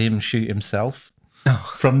actually had him shoot himself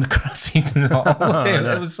from the grassy knoll.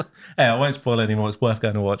 It was. I won't spoil anymore. It's worth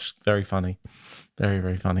going to watch. Very funny. Very,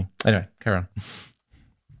 very funny. Anyway, carry on.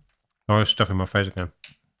 I was stuffing my face again.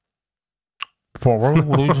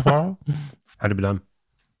 Had to be done.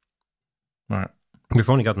 All right. We've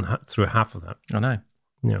only gotten through half of that. I know.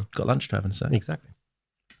 Yeah. Got lunch to have in a sec. Exactly.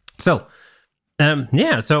 So,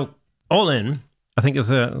 so all in, I think it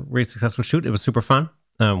was a really successful shoot. It was super fun.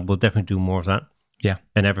 We'll definitely do more of that. Yeah.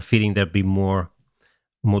 And I have a feeling there'll be more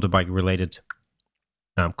motorbike-related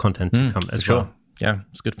content to come as well. Yeah,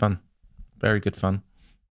 it's good fun. Very good fun.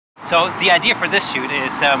 So the idea for this shoot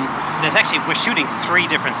is, we're shooting 3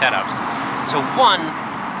 different setups. So one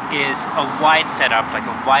is a wide setup, like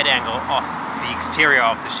a wide angle off the exterior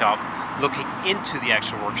of the shop, looking into the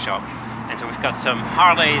actual workshop. And so we've got some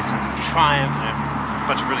Harleys, and some Triumph, and a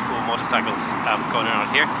bunch of really cool motorcycles going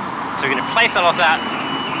around here. So we're going to place all of that.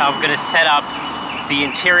 We're going to set up the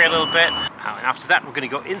interior a little bit. And after that, we're going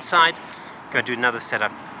to go inside. Going to do another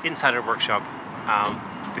setup inside our workshop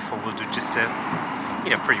before we'll do just a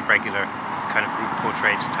pretty regular kind of group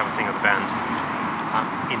portrait type of thing of the band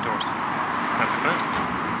indoors. That's it for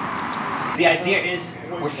now. The idea is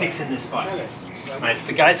we're fixing this bike. Right?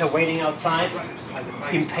 The guys are waiting outside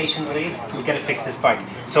impatiently. We've got to fix this bike.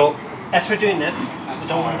 So as we're doing this, we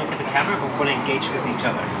don't want to look at the camera, but we want to engage with each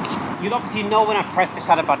other. You'll obviously know when I press the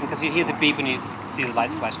shutter button because you hear the beep and you see the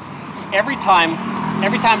lights flash. Every time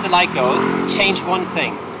the light goes, change one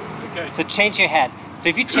thing. Okay. So change your head. So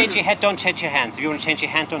if you change your head, don't change your hands. If you want to change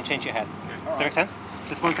your hand, don't change your head. Okay. Does that make sense?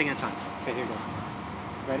 Just one thing at a time. Okay, here you go.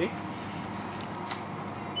 Ready?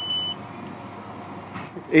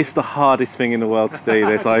 It's the hardest thing in the world to do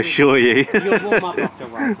this, I assure you. You'll warm up after a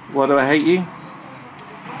while. Why do I hate you?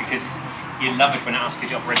 Because you love it when I ask you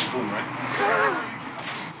to operate the boom, right?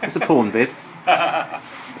 It's a porn vid.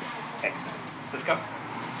 Excellent. Let's go.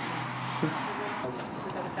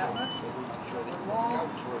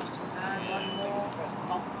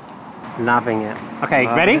 Loving it. Okay,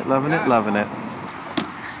 ready? Loving it, loving it.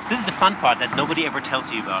 This is the fun part that nobody ever tells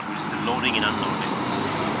you about, which is the loading and unloading.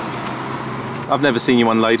 I've never seen you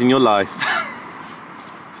unload in your life.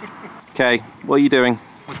 Okay, what are you doing?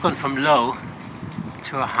 We've gone from low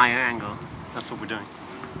to a higher angle. That's what we're doing.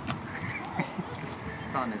 The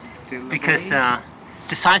sun is still because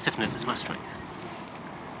decisiveness is my strength.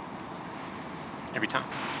 Every time.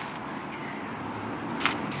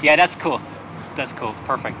 Yeah, that's cool. That's cool.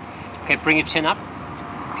 Perfect. Okay, bring your chin up.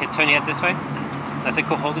 Okay, turn your head this way. That's it.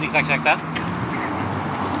 Cool. Hold it exactly like that.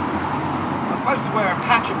 I'm supposed to wear a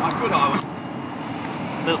patch on my good eye.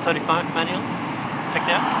 Little 35 manual. Pick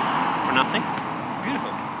that for nothing.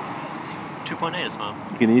 Beautiful. 2.8 as well.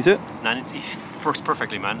 You can use it? 9 it works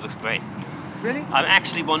perfectly, man. It looks great. Really? I'm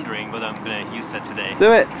actually wondering whether I'm going to use that today.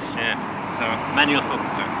 Do it. Yeah. So manual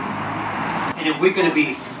focuser. And then we're going to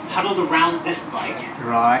be huddled around this bike.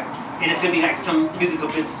 Right. And it's going to be like some musical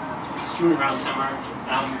bits strewn around somewhere.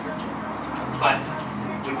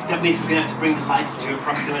 That means we're going to have to bring the lights to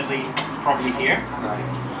approximately probably here. Right.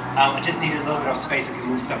 I just needed a little bit of space so we can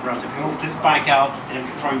move stuff around. So if we move this bike out, and then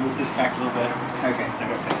we can probably move this back a little bit. Okay.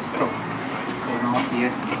 Then we've got the space. Cool.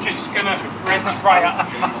 Yeah. I'm just going to rent this right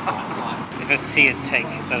up. If I see a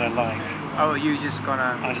take that I like. Oh, you just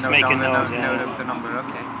gonna I'll just make a note, of the number,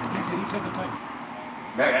 okay.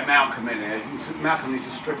 Better get Malcolm in here. Malcolm needs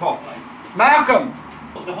to strip off. Malcolm!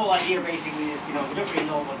 The whole idea basically is, we don't really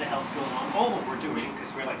know what the hell's going on, or what we're doing,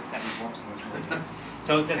 because we're like the 74th.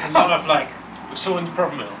 So there's a lot of like... We're solving the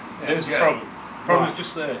problem now. There's the problem. Problem's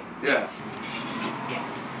just there. Yeah.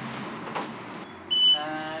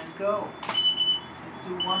 And go. Let's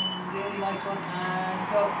do one really nice one and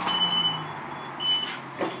go.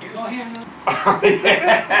 Go here now.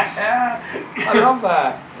 Yeah. I love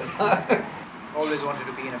that. always wanted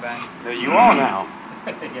to be in a band. There you are now.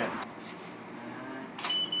 Yeah.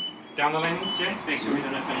 Down the lens, yes. Make sure we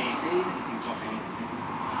don't have any things blocking it.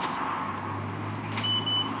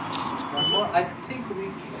 One more. I think we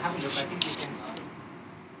have a look. I think we can.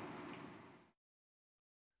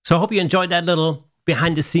 So I hope you enjoyed that little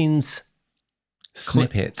behind the scenes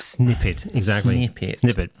Snippet. Exactly.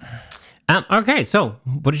 Snippet. Okay, so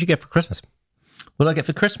what did you get for Christmas? What did I get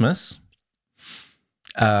for Christmas?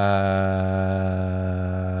 I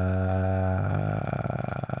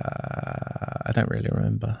don't really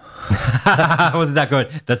remember. Was that good?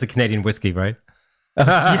 That's a Canadian whiskey, right?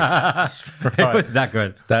 Yes, right. It was that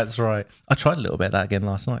good. That's right. I tried a little bit of that again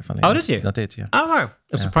last night. Funny. Oh, enough. did you? I did. Yeah. Oh, wow.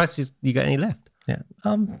 I'm surprised you got any left. Yeah.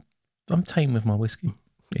 I'm tame with my whiskey.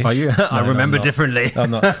 Are you? I remember I'm not. differently.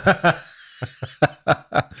 I'm not.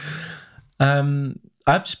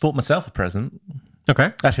 I've just bought myself a present.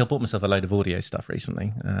 Okay. Actually, I bought myself a load of audio stuff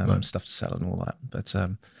recently, stuff to sell and all that. But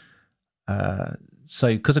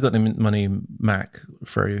so because I got my new Mac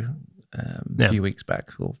through a few weeks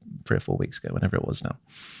back, or 3 or 4 weeks ago, whenever it was now,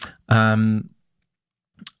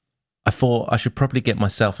 I thought I should probably get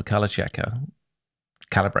myself a color checker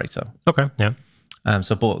calibrator. Okay. Yeah.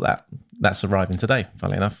 So I bought that. That's arriving today,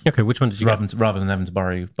 funnily enough. Okay. Which one did you get? Rather than having to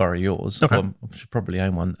borrow yours, Okay. I should probably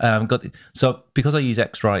own one. So because I use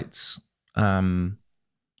X-Rite's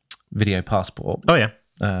video passport. Oh, yeah.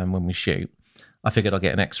 When we shoot, I figured I'll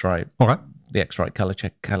get an X-Rite. Okay. The X-Rite color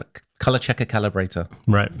checker calibrator.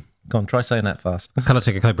 Right. Go on, try saying that fast. Color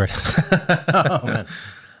checker calibrator. Oh,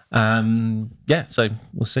 man. Yeah, so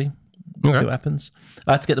we'll see. We'll see what happens.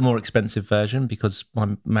 I had to get the more expensive version because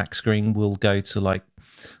my Mac screen will go to like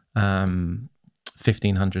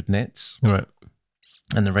 1,500 nits. Right.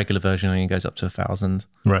 And the regular version only goes up to 1,000.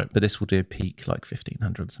 Right. But this will do a peak like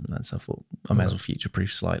 1,500, something like that. So I thought I may as well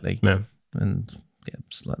future-proof slightly. Yeah. And get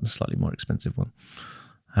a slightly more expensive one.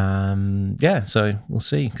 Yeah, so we'll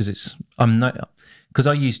see. Because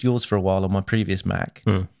I used yours for a while on my previous Mac.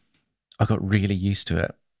 I got really used to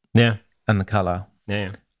it. Yeah. And the color.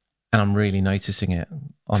 Yeah. And I'm really noticing it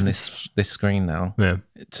on this screen now. Yeah.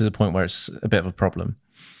 To the point where it's a bit of a problem.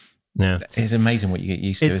 Yeah. It's amazing what you get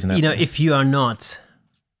used to, isn't it? You know, if you are not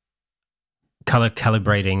color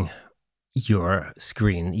calibrating your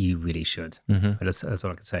screen, you really should. Mm-hmm. That's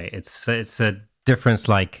all I can say. It's a difference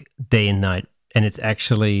like day and night. And it's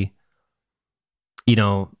actually,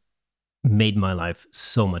 made my life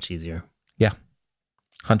so much easier. Yeah.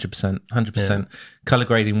 100%. 100%. Color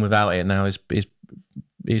grading without it now is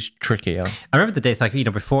trickier. I remember the days like,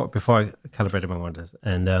 before I calibrated my monitors,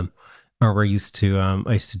 and I used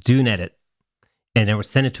to do an edit, and I would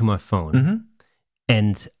send it to my phone,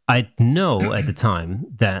 and I know at the time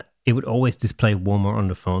that it would always display warmer on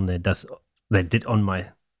the phone than it did on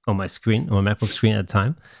my screen, on my MacBook screen at the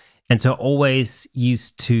time, and so I always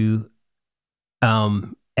used to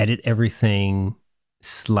edit everything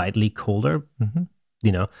slightly colder, and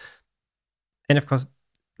of course.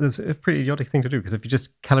 It's a pretty idiotic thing to do because if you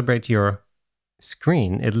just calibrate your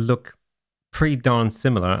screen, it'll look pretty darn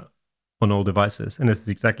similar on all devices. And this is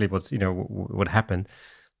exactly what happened.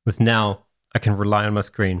 Was now I can rely on my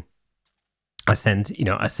screen. I send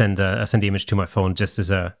the image to my phone just as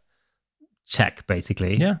a check,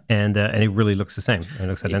 basically. Yeah, and it really looks the same. It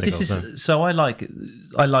looks identical. So I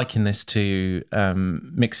liken this to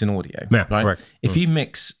mixing audio. Yeah, right? Correct. If you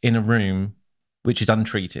mix in a room which is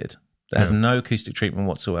untreated. That has no acoustic treatment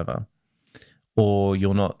whatsoever, or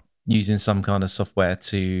you're not using some kind of software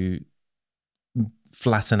to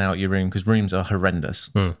flatten out your room, because rooms are horrendous.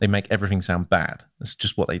 They make everything sound bad. That's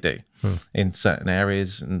just what they do in certain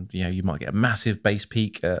areas. And you might get a massive bass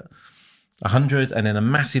peak at 100 and then a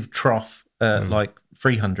massive trough at like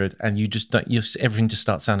 300, and you just don't. Everything just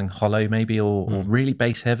starts sounding hollow, maybe, or really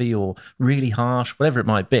bass heavy, or really harsh, whatever it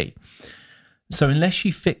might be. So unless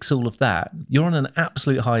you fix all of that, you're on an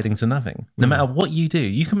absolute hiding to nothing. No matter what you do,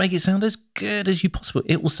 you can make it sound as good as you possibly.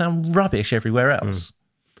 It will sound rubbish everywhere else.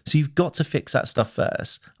 So you've got to fix that stuff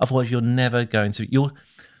first. Otherwise, you're never going to.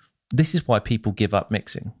 This is why people give up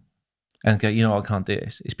mixing and go, I can't do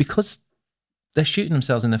this. It's because they're shooting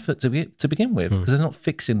themselves in the foot to begin with, because they're not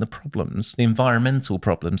fixing the problems, the environmental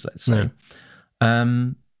problems, let's say,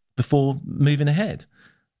 before moving ahead.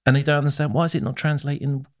 And they don't understand, why is it not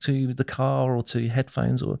translating to the car or to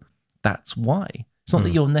headphones? Or that's why. It's not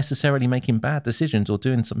that you're necessarily making bad decisions or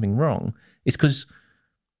doing something wrong. It's because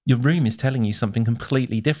your room is telling you something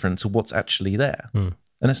completely different to what's actually there. And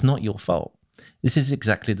it's not your fault. This is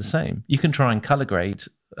exactly the same. You can try and color grade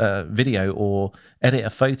video or edit a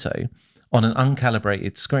photo on an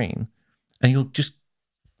uncalibrated screen, and you're just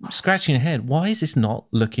scratching your head. Why is this not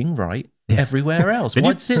looking right everywhere else.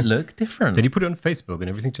 Why does it look different? Then you put it on Facebook and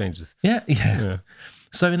everything changes. Yeah.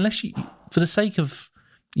 So unless you, for the sake of,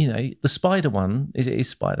 the spider one, it is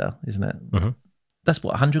spider, isn't it? Mm-hmm. That's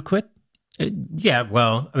what, 100 quid? Yeah,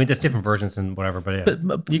 well, I mean, there's different versions and whatever, but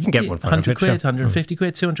you can get one for 100 quid, sure. 150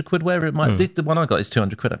 quid, 200 quid, wherever it might. The one I got is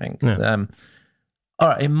 200 quid, I think. Yeah. All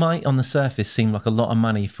right, it might on the surface seem like a lot of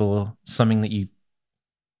money for something that you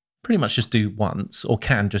pretty much just do once, or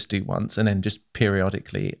can just do once, and then just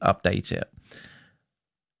periodically update it.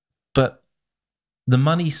 But the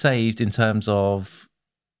money saved in terms of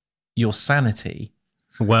your sanity,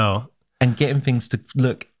 and getting things to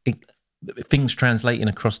look, things translating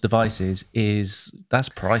across devices, that's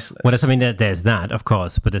priceless. Well, I mean, there's that, of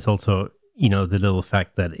course, but there's also, the little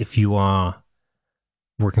fact that if you are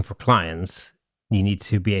working for clients, you need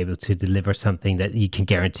to be able to deliver something that you can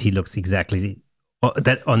guarantee looks exactly,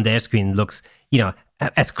 that on their screen looks,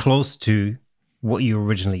 as close to what you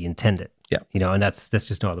originally intended. Yeah. And that's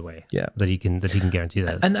just no other way. Yeah. That you can guarantee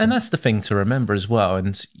that. And that's the thing to remember as well.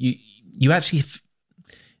 And you actually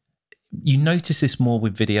you notice this more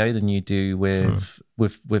with video than you do with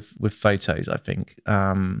photos, I think,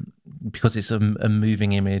 because it's a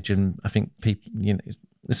moving image, and I think people,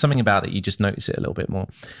 there's something about it, you just notice it a little bit more,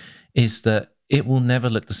 is that it will never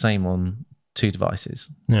look the same on two devices.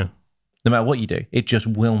 Yeah. No matter what you do, it just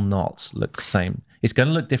will not look the same. It's going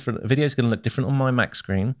to look different. A video is going to look different on my Mac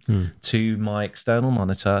screen, to my external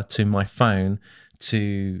monitor, to my phone,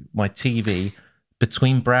 to my TV,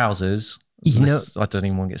 between browsers. I don't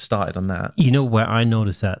even want to get started on that. Where I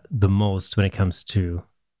notice that the most when it comes to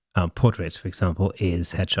portraits, for example,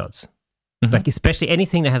 is headshots. Mm-hmm. Like especially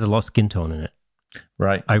anything that has a lot of skin tone in it.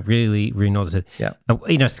 Right. I really, really notice it. Yeah.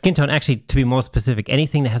 Skin tone, actually, to be more specific,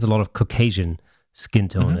 anything that has a lot of Caucasian skin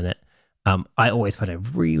tone in it, I always find it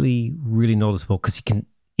really, really noticeable, because you can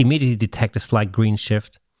immediately detect a slight green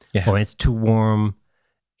shift, or when it's too warm,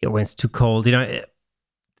 or when it's too cold.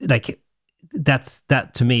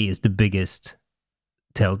 That to me is the biggest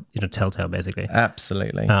telltale, basically.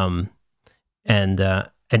 Absolutely. And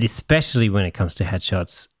especially when it comes to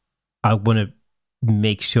headshots, I want to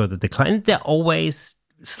make sure that the client, there are always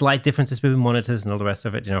slight differences between monitors and all the rest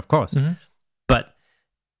of it, of course. Mm-hmm. But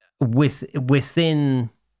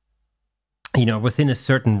within a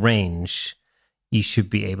certain range, you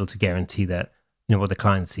should be able to guarantee that what the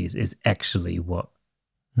client sees is actually what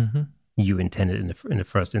you intended in the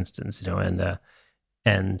first instance.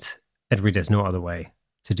 And really there's no other way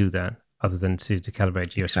to do that other than to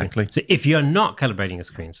calibrate your screen. So if you're not calibrating your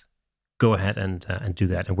screens, go ahead and do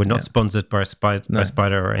that. And we're not sponsored by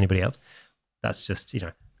Spider or anybody else. That's just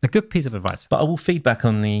a good piece of advice. But I will feedback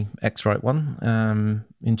on the X-Rite one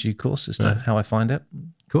in due course as to how I find it.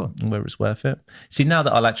 Cool. And whether it's worth it. See, now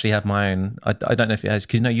that I'll actually have my own, I don't know if it has,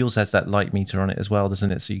 because yours has that light meter on it as well, doesn't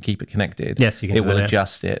it? So you keep it connected. Yes, you can. It will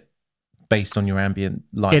adjust it based on your ambient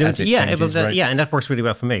light as it changes, right? Yeah, and that works really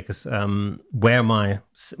well for me, because where my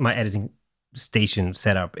editing station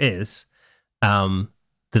setup is, the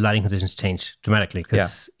lighting conditions change dramatically,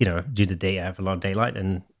 because during the day I have a lot of daylight,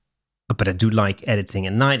 but I do like editing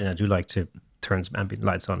at night, and I do like to turn some ambient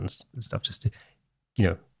lights on and stuff, just to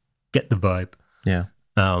get the vibe. Yeah.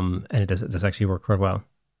 And it does actually work quite well.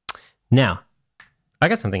 Now, I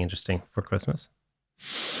got something interesting for Christmas.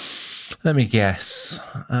 Let me guess.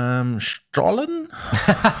 Strollen?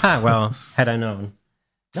 Well, had I known.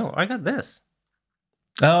 No, I got this.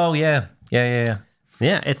 Oh, yeah.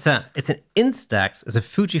 Yeah, it's an Instax. It's a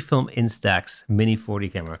Fujifilm Instax Mini 40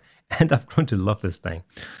 camera. And I'm going to love this thing.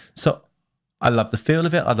 So I love the feel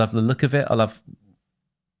of it. I love the look of it. I love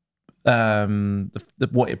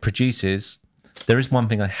what it produces. There is one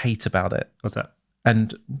thing I hate about it. What's that?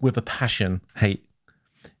 And with a passion, hate.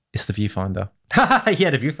 It's the viewfinder. Yeah,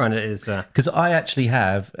 the viewfinder is... Because I actually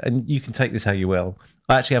have, and you can take this how you will,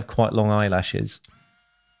 I actually have quite long eyelashes.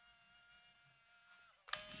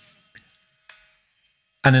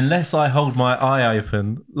 And unless I hold my eye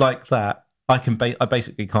open like that, I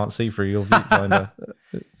basically can't see through your viewfinder.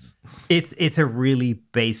 It's a really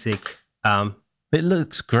basic... it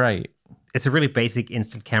looks great. It's a really basic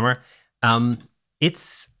instant camera.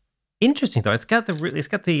 It's interesting though. It's got the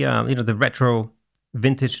the retro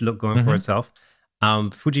vintage look going for itself.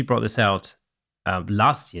 Fuji brought this out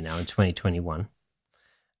last year now in 2021.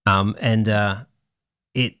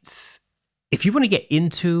 It's, if you want to get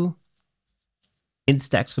into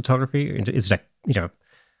Instax photography, it's like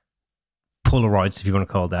Polaroids, if you want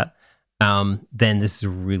to call it that, then this is a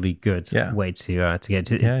really good way to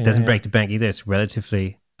get it. It doesn't break the bank either. It's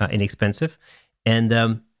relatively inexpensive,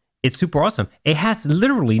 and it's super awesome. It has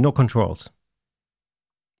literally no controls,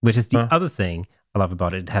 which is the other thing I love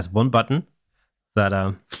about it. It has one button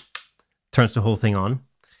that turns the whole thing on,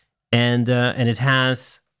 and it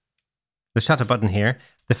has the shutter button here.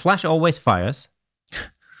 The flash always fires,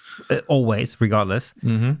 always, regardless.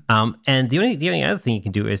 And the only other thing you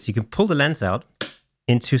can do is you can pull the lens out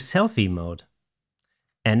into selfie mode,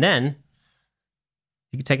 and then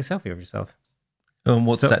you can take a selfie of yourself. And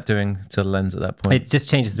what's that doing to the lens at that point? It just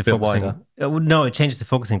changes the focusing. No, it changes the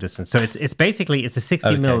focusing distance. So it's basically a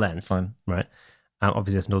 60 mil lens, fine. Right?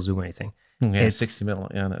 Obviously, there's no zoom or anything. Yeah, 60 mil.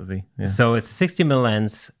 Yeah, that would be. Yeah. So it's a 60 mil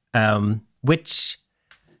lens, which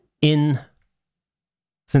since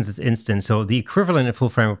it's instant, so the equivalent in full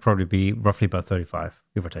frame would probably be roughly about 35,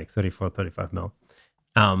 give or take, 34, 35 mil.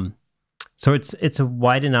 So it's a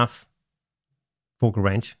wide enough focal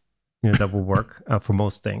range, that will work for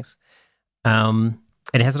most things. And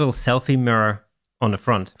it has a little selfie mirror on the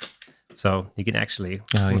front, so you can actually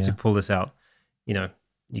once you pull this out, you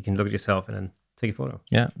can look at yourself and then take a photo.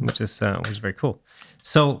 Yeah, which is very cool.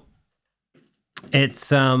 So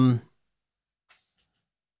it's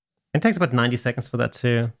it takes about 90 seconds for that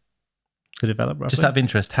to develop. Roughly. Just out of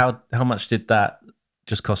interest, how much did that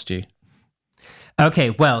just cost you? Okay,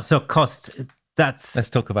 well, so cost. Let's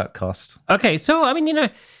talk about cost. Okay, so I mean,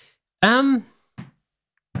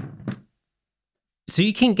 so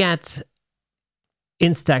you can get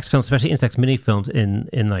Instax films, especially Instax Mini films, in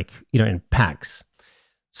like in packs.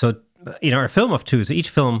 So a film of 2. So each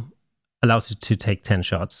film allows you to take 10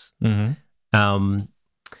 shots. A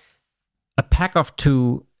pack of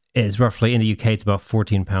 2 is roughly, in the UK, it's about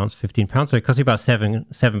 14 pounds, 15 pounds. So it costs you about seven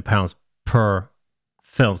pounds per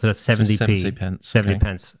film. So that's 70p, 70 pence. 70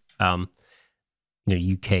 pence.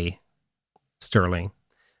 UK sterling.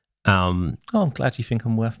 I'm glad you think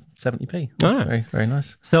I'm worth 70p. That's very, very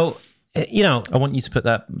nice. So, I want you to put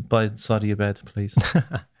that by the side of your bed, please.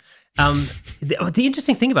 The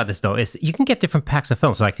interesting thing about this, though, is you can get different packs of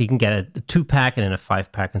films. So, like, you can get a 2-pack and then a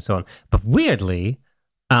 5-pack and so on. But weirdly,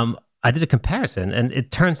 I did a comparison, and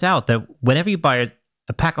it turns out that whenever you buy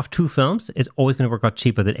a pack of 2 films, it's always going to work out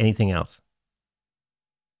cheaper than anything else.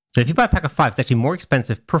 So if you buy a pack of 5, it's actually more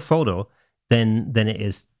expensive per photo than it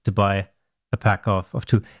is to buy a pack of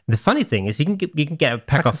 2. The funny thing is you can get a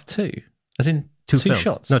pack of 2, as in 2 films.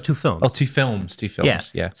 shots. No, 2 films. Oh, 2 films. 2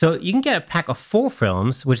 films. Yeah. So you can get a pack of 4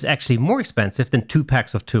 films, which is actually more expensive than 2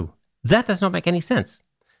 packs of 2. That does not make any sense.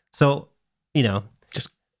 So just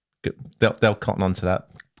they'll cotton onto that.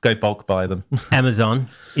 Go bulk buy them. Amazon,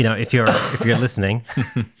 if you're listening,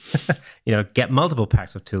 get multiple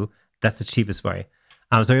packs of 2. That's the cheapest way.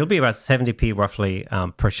 So it'll be about 70p roughly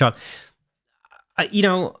per shot.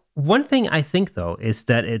 One thing I think, though, is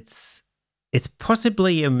that it's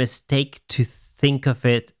possibly a mistake to think of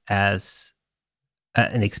it as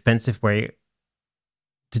an expensive way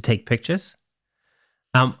to take pictures.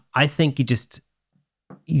 I think you just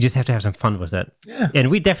have to have some fun with it. Yeah.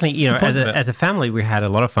 And we definitely, as a family, we had a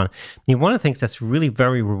lot of fun. One of the things that's really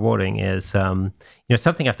very rewarding is,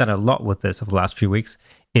 something I've done a lot with this over the last few weeks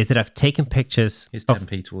is that I've taken pictures. Here's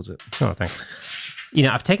 10p towards it. Oh, thanks.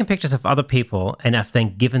 I've taken pictures of other people and I've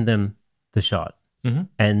then given them the shot.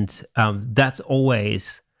 And that's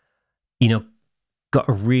always, got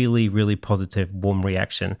a really, really positive, warm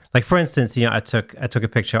reaction. Like, for instance, I took a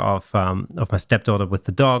picture of my stepdaughter with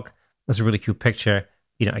the dog. That's a really cute picture.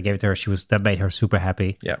 I gave it to her. That made her super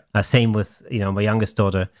happy. Yeah. Same with, my youngest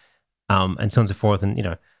daughter, and so on and so forth.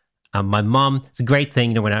 And, my mom, it's a great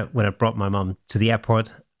thing, when I brought my mom to the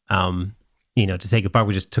airport, to say goodbye,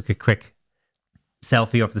 we just took a quick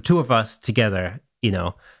selfie of the 2 of us together,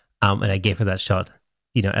 and I gave her that shot,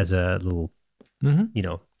 as a little,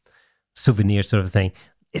 souvenir sort of thing.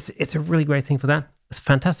 It's a really great thing for that. It's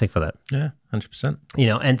fantastic for that. Yeah, 100%.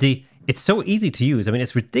 And it's so easy to use. I mean,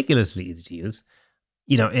 it's ridiculously easy to use.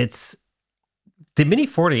 It's the Mini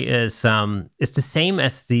 40 is it's the same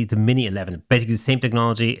as the Mini 11. Basically, the same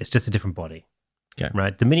technology. It's just a different body. Yeah.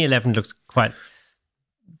 Right. The Mini 11 looks quite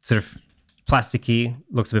sort of plasticky.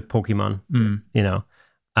 Looks a bit Pokemon.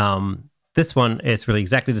 This one is really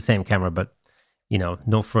exactly the same camera, but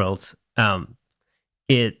no frills.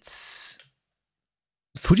 It's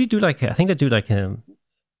Fuji do I think they do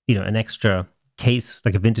an extra case,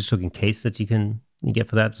 like a vintage looking case that you get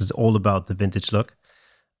for that. This is all about the vintage look.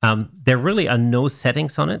 There really are no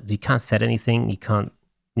settings on it. You can't set anything. You can't,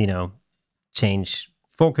 change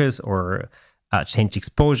focus or change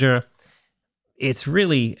exposure. It's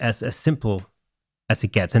really as simple as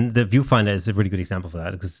it gets. And the viewfinder is a really good example for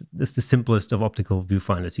that, because it's the simplest of optical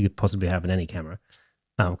viewfinders you could possibly have in any camera,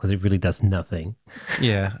 because it really does nothing.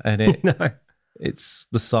 Yeah, and it's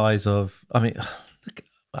the size of, look,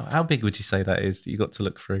 how big would you say that is that you got to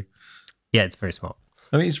look through? Yeah, it's very small.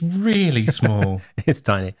 It's really small. It's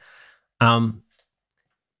tiny.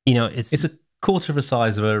 It's a quarter of the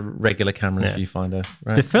size of a regular camera's viewfinder,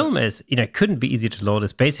 right? The film is, it couldn't be easier to load.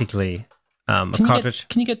 It's basically a cartridge.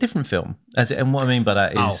 Can you get different film? And what I mean by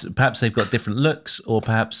that is perhaps they've got different looks, or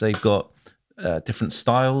perhaps they've got different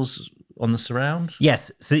styles on the surround.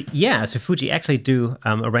 Yes. So Fuji actually do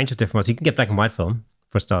a range of different ones. You can get black and white film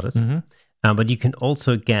for starters, but you can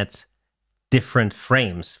also get different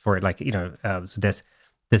frames for it. Like, so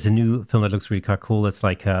there's a new film that looks really quite cool. It's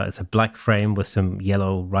like it's a black frame with some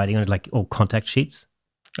yellow writing on it, like old contact sheets.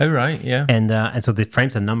 Oh, right, yeah. And so the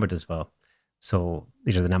frames are numbered as well. So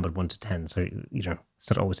they're numbered 1 to 10. So it's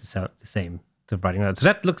not always the same. The writing on it.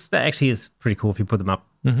 So that actually is pretty cool if you put them up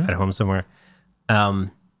at home somewhere.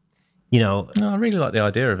 No, I really like the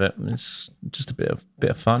idea of it. It's just a bit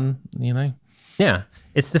of fun, Yeah,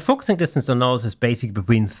 it's the focusing distance on those is basically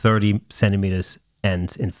between 30 centimeters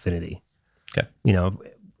and infinity. Okay.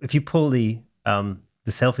 If you pull the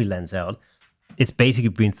selfie lens out, it's basically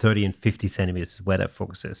between 30 and 50 centimeters where that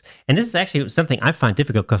focuses. And this is actually something I find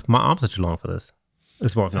difficult because my arms are too long for this.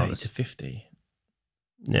 That's what I've 30 noticed. to 50.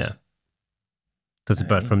 Yeah. So it's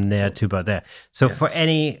about from there to about there. So for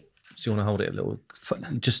any... So you want to hold it a little,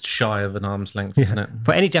 just shy of an arm's length, isn't it?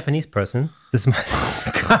 For any Japanese person, this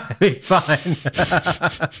might be fine.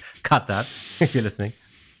 Cut that if you're listening.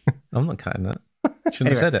 I'm not cutting that.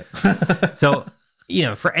 Shouldn't have said it. So,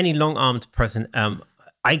 for any long-armed person,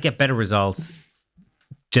 I get better results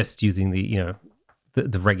just using the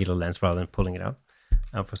regular lens rather than pulling it out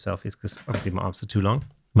for selfies, because obviously my arms are too long,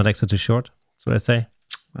 my legs are too short. That's what I say.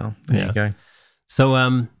 Well, there you go.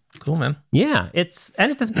 So, cool, man. Yeah, it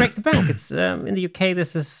doesn't break the bank. It's in the UK.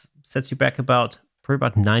 This sets you back probably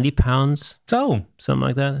about £90. Oh, something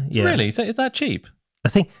like that. Yeah, really? Is that cheap? I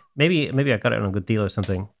think maybe I got it on a good deal or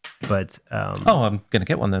something. But I'm going to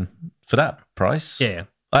get one then for that price. Yeah.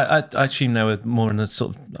 I assume they were more in the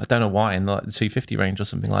sort of, I don't know why, in like the 250 range or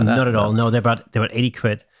something like that. Not at all. No, they're about 80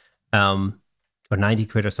 quid, or 90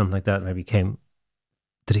 quid or something like that. Maybe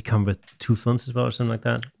did it come with 2 films as well or something like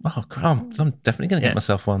that? Oh, I'm definitely going to get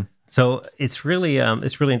myself one. So it's really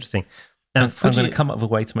interesting. I'm going to come up with a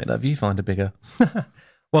way to make that viewfinder bigger.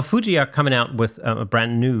 Well, Fuji are coming out with a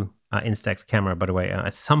brand new Instax camera, by the way,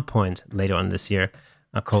 at some point later on this year,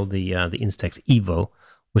 called the Instax Evo,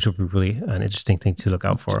 which will be really an interesting thing to look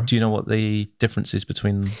out for. Do you know what the differences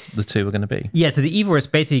between the two are going to be? Yeah, so the Evo is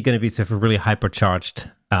basically going to be sort of a really hypercharged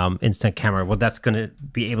instant camera. What that's going to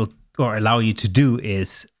be able or allow you to do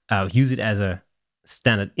is use it as a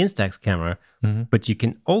standard Instax camera, but you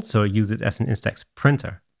can also use it as an Instax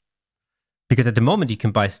printer. Because at the moment you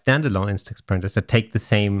can buy standalone Instax printers that take the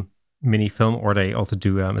same mini film, or they also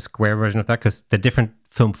do a square version of that, because they're different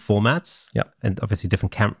film formats. Yeah, and obviously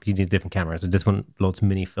you need different cameras. So this one loads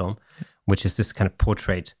mini film, which is this kind of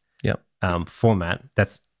portrait format.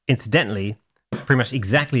 That's incidentally pretty much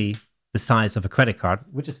exactly the size of a credit card,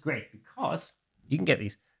 which is great because you can get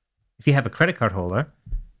these. If you have a credit card holder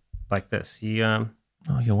like this, you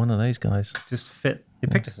you're one of those guys. Just fit your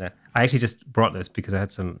pictures in it. I actually just brought this because I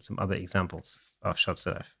had some other examples of shots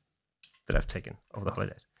that I've taken over the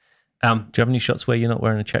holidays. Do you have any shots where you're not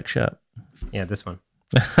wearing a check shirt? Yeah, this one.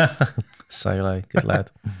 Solo, good lad.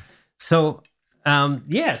 So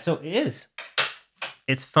so it is.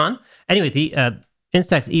 It's fun. Anyway, the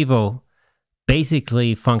Instax Evo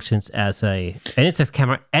basically functions as an Instax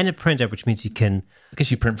camera and a printer, which means you can... I guess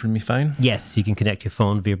you print from your phone? Yes, you can connect your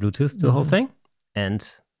phone via Bluetooth to the whole thing. And,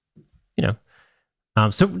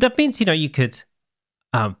 so that means, you could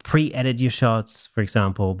pre-edit your shots, for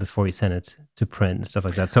example, before you send it to print and stuff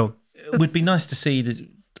like that. So it would be nice to see that.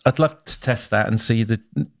 I'd love to test that and see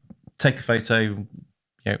take a photo,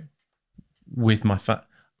 with my phone.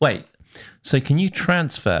 Wait, so can you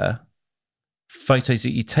transfer photos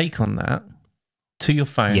that you take on that to your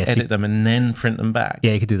phone, edit them, and then print them back?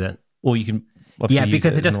 Yeah, you could do that. Or you can... Yeah,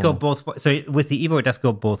 because it does go both ways. So with the Evo, it does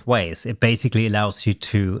go both ways. It basically allows you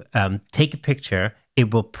to take a picture.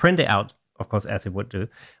 It will print it out, of course, as it would do,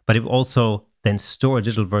 but it will also then store a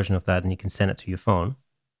digital version of that, and you can send it to your phone,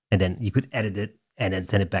 and then you could edit it and then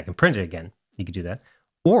send it back and print it again. You could do that.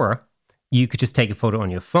 Or you could just take a photo on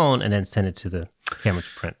your phone and then send it to the camera to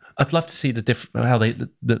print. I'd love to see how the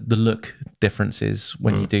look differences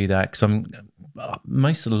when you do that, because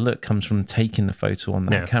most of the look comes from taking the photo on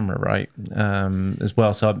that camera, right? As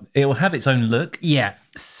well, so it will have its own look. Yeah.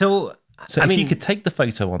 So I mean, you could take the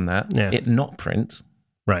photo on that, it not print,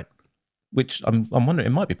 right? Which I'm wondering,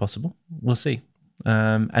 it might be possible. We'll see.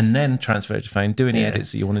 And then transfer it to phone, do any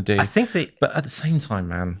edits that you want to do. I think but at the same time,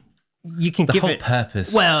 man, you can the give whole it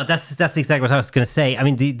purpose. Well, that's exactly what I was going to say. I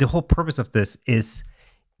mean, the whole purpose of this is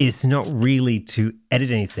is not really to edit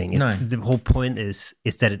anything. The whole point is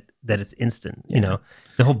that it's instant. You know,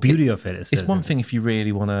 the whole beauty of it is. It's one thing if you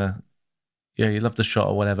really want to, you love the shot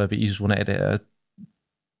or whatever, but you just want to edit a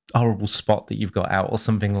horrible spot that you've got out or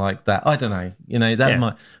something like that. I don't know. You know, that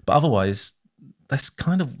might. But otherwise, that's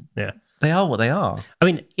kind of they are what they are. I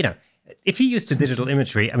mean, you know, if you use the digital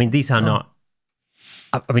imagery, I mean, these are not.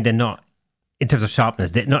 I mean, they're not. In terms of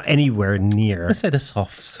sharpness, they're not anywhere near. I say they're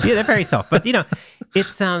soft. Yeah, they're very soft. But you know,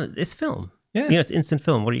 it's film. Yeah, you know, it's instant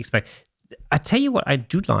film. What do you expect? I tell you what, I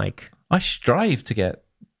do like. I strive to get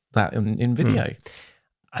that in video.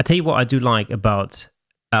 I tell you what, I do like about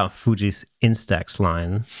Fuji's Instax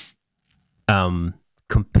line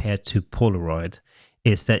compared to Polaroid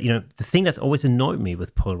is that, you know, the thing that's always annoyed me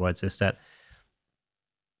with Polaroids is that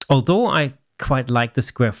although I quite like the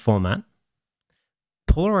square format,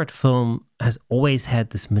 Polaroid film has always had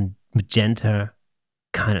this magenta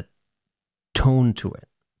kind of tone to it,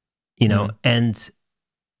 you know, and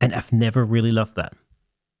I've never really loved that,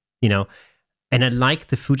 you know, and I like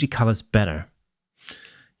the Fuji colors better.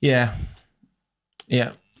 Yeah.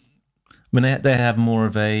 I mean, they have more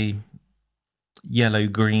of a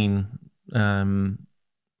yellow-green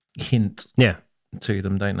hint to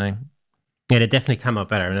them, don't they? Yeah, they definitely come out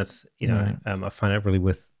better, and that's, you know, I find it really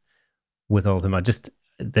with all of them.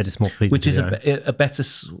 They're just more pleasing. Which is a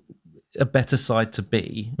better side to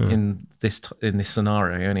be in this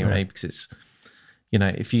scenario anyway, because it's, you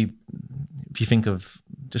know, if you think of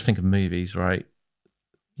movies, right?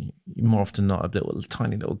 More often not, a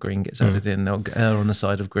tiny little green gets added in. They'll err on the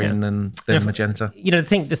side of green than magenta. You know,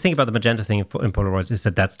 the thing about the magenta thing in Polaroids is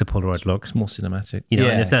that's the Polaroid look. It's more cinematic. You know,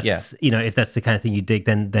 and if that's you know, if that's the kind of thing you dig,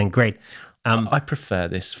 then great. I prefer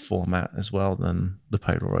this format as well than the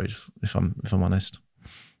Polaroid, if I'm honest.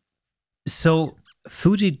 So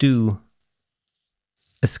Fuji do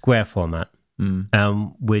a square format,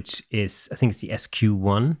 which is, I think it's the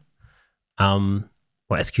SQ1,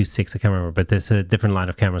 or SQ6, I can't remember, but there's a different line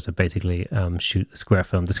of cameras that basically shoot square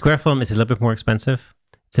film. The square film is a little bit more expensive.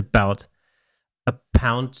 It's about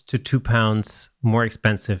 £1 to £2 more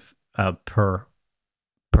expensive per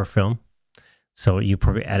film. So you're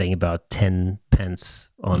probably adding about 10 pence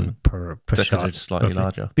on per shot. It's slightly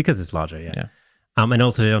larger. Because it's larger, yeah. And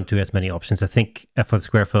also they don't do as many options. I think for the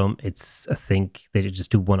square film, I think they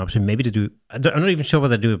just do one option. Maybe I'm not even sure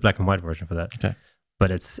whether they do a black and white version for that. Okay.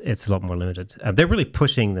 But it's a lot more limited. They're really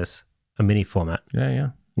pushing this a mini format. Yeah.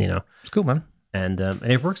 You know, it's cool, man. And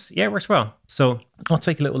it works. Yeah, it works well. So I'll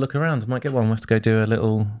take a little look around. I might get one. We'll have to go do a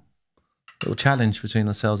little challenge between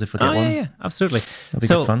ourselves if we get one. Yeah, absolutely. That'll be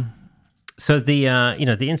good fun. So the you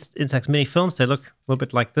know, the Instax Mini films, they look a little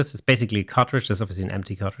bit like this. It's basically a cartridge. There's obviously an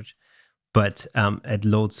empty cartridge, but it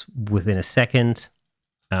loads within a second.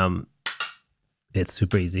 It's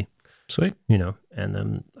super easy. Sweet. You know,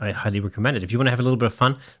 and I highly recommend it if you want to have a little bit of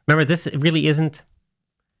fun. Remember, this really isn't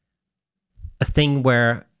a thing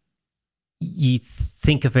where you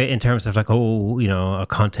think of it in terms of like, oh, you know, I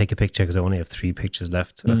can't take a picture because I only have 3 pictures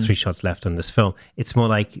left, or 3 shots left on this film. It's more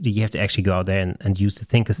like you have to actually go out there and use the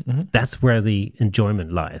thing, because that's where the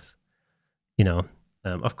enjoyment lies. You know,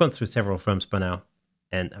 I've gone through several films by now,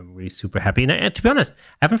 and I'm really super happy. And to be honest,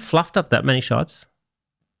 I haven't fluffed up that many shots.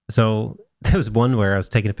 So there was one where I was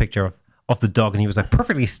taking a picture of the dog, and he was like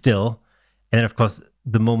perfectly still. And then, of course,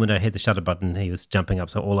 the moment I hit the shutter button, he was jumping up.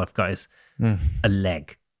 So all I've got is a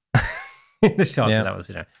leg in the shot. So that was,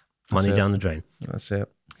 you know, money down the drain. That's it.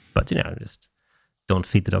 But, you know, just don't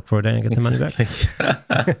feed the dog for a day and get the money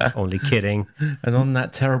back. Only kidding. And on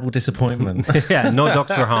that terrible disappointment. Yeah, no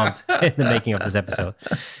dogs were harmed in the making of this episode.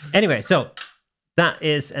 Anyway, so that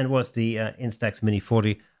is and was the Instax Mini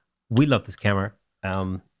 40. We love this camera.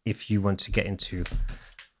 If you want to get into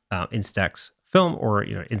Instax film, or,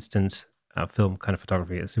 you know, instant film kind of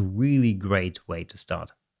photography, it's a really great way to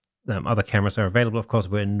start. Other cameras are available, of course.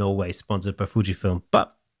 We're in no way sponsored by Fujifilm,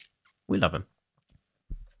 but we love them.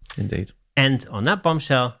 Indeed. And on that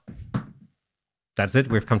bombshell, that's it.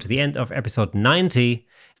 We've come to the end of episode 90.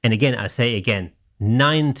 And again, I say again,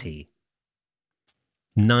 90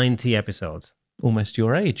 episodes. Almost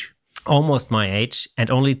your age. Almost my age, and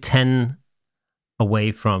only 10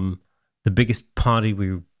 away from the biggest party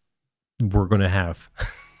we're going to have.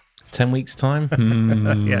 10 weeks' time?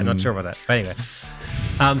 Yeah, not sure about that. But anyway.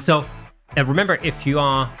 So remember, if you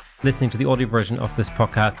are listening to the audio version of this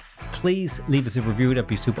podcast, please leave us a review. That'd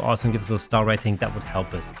be super awesome. Give us a little star rating. That would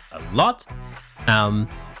help us a lot.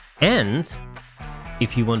 And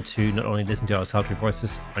if you want to not only listen to our sultry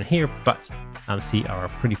voices on here, but see our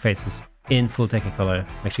pretty faces in full Technicolor,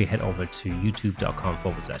 make sure you head over to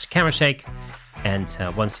youtube.com/camera shake. And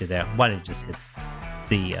once you're there, why don't you just hit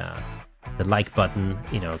the the like button,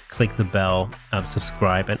 click the bell,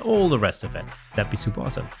 subscribe, and all the rest of it. That'd be super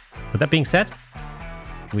awesome. With that being said,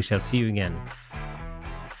 we shall see you again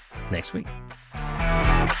next week.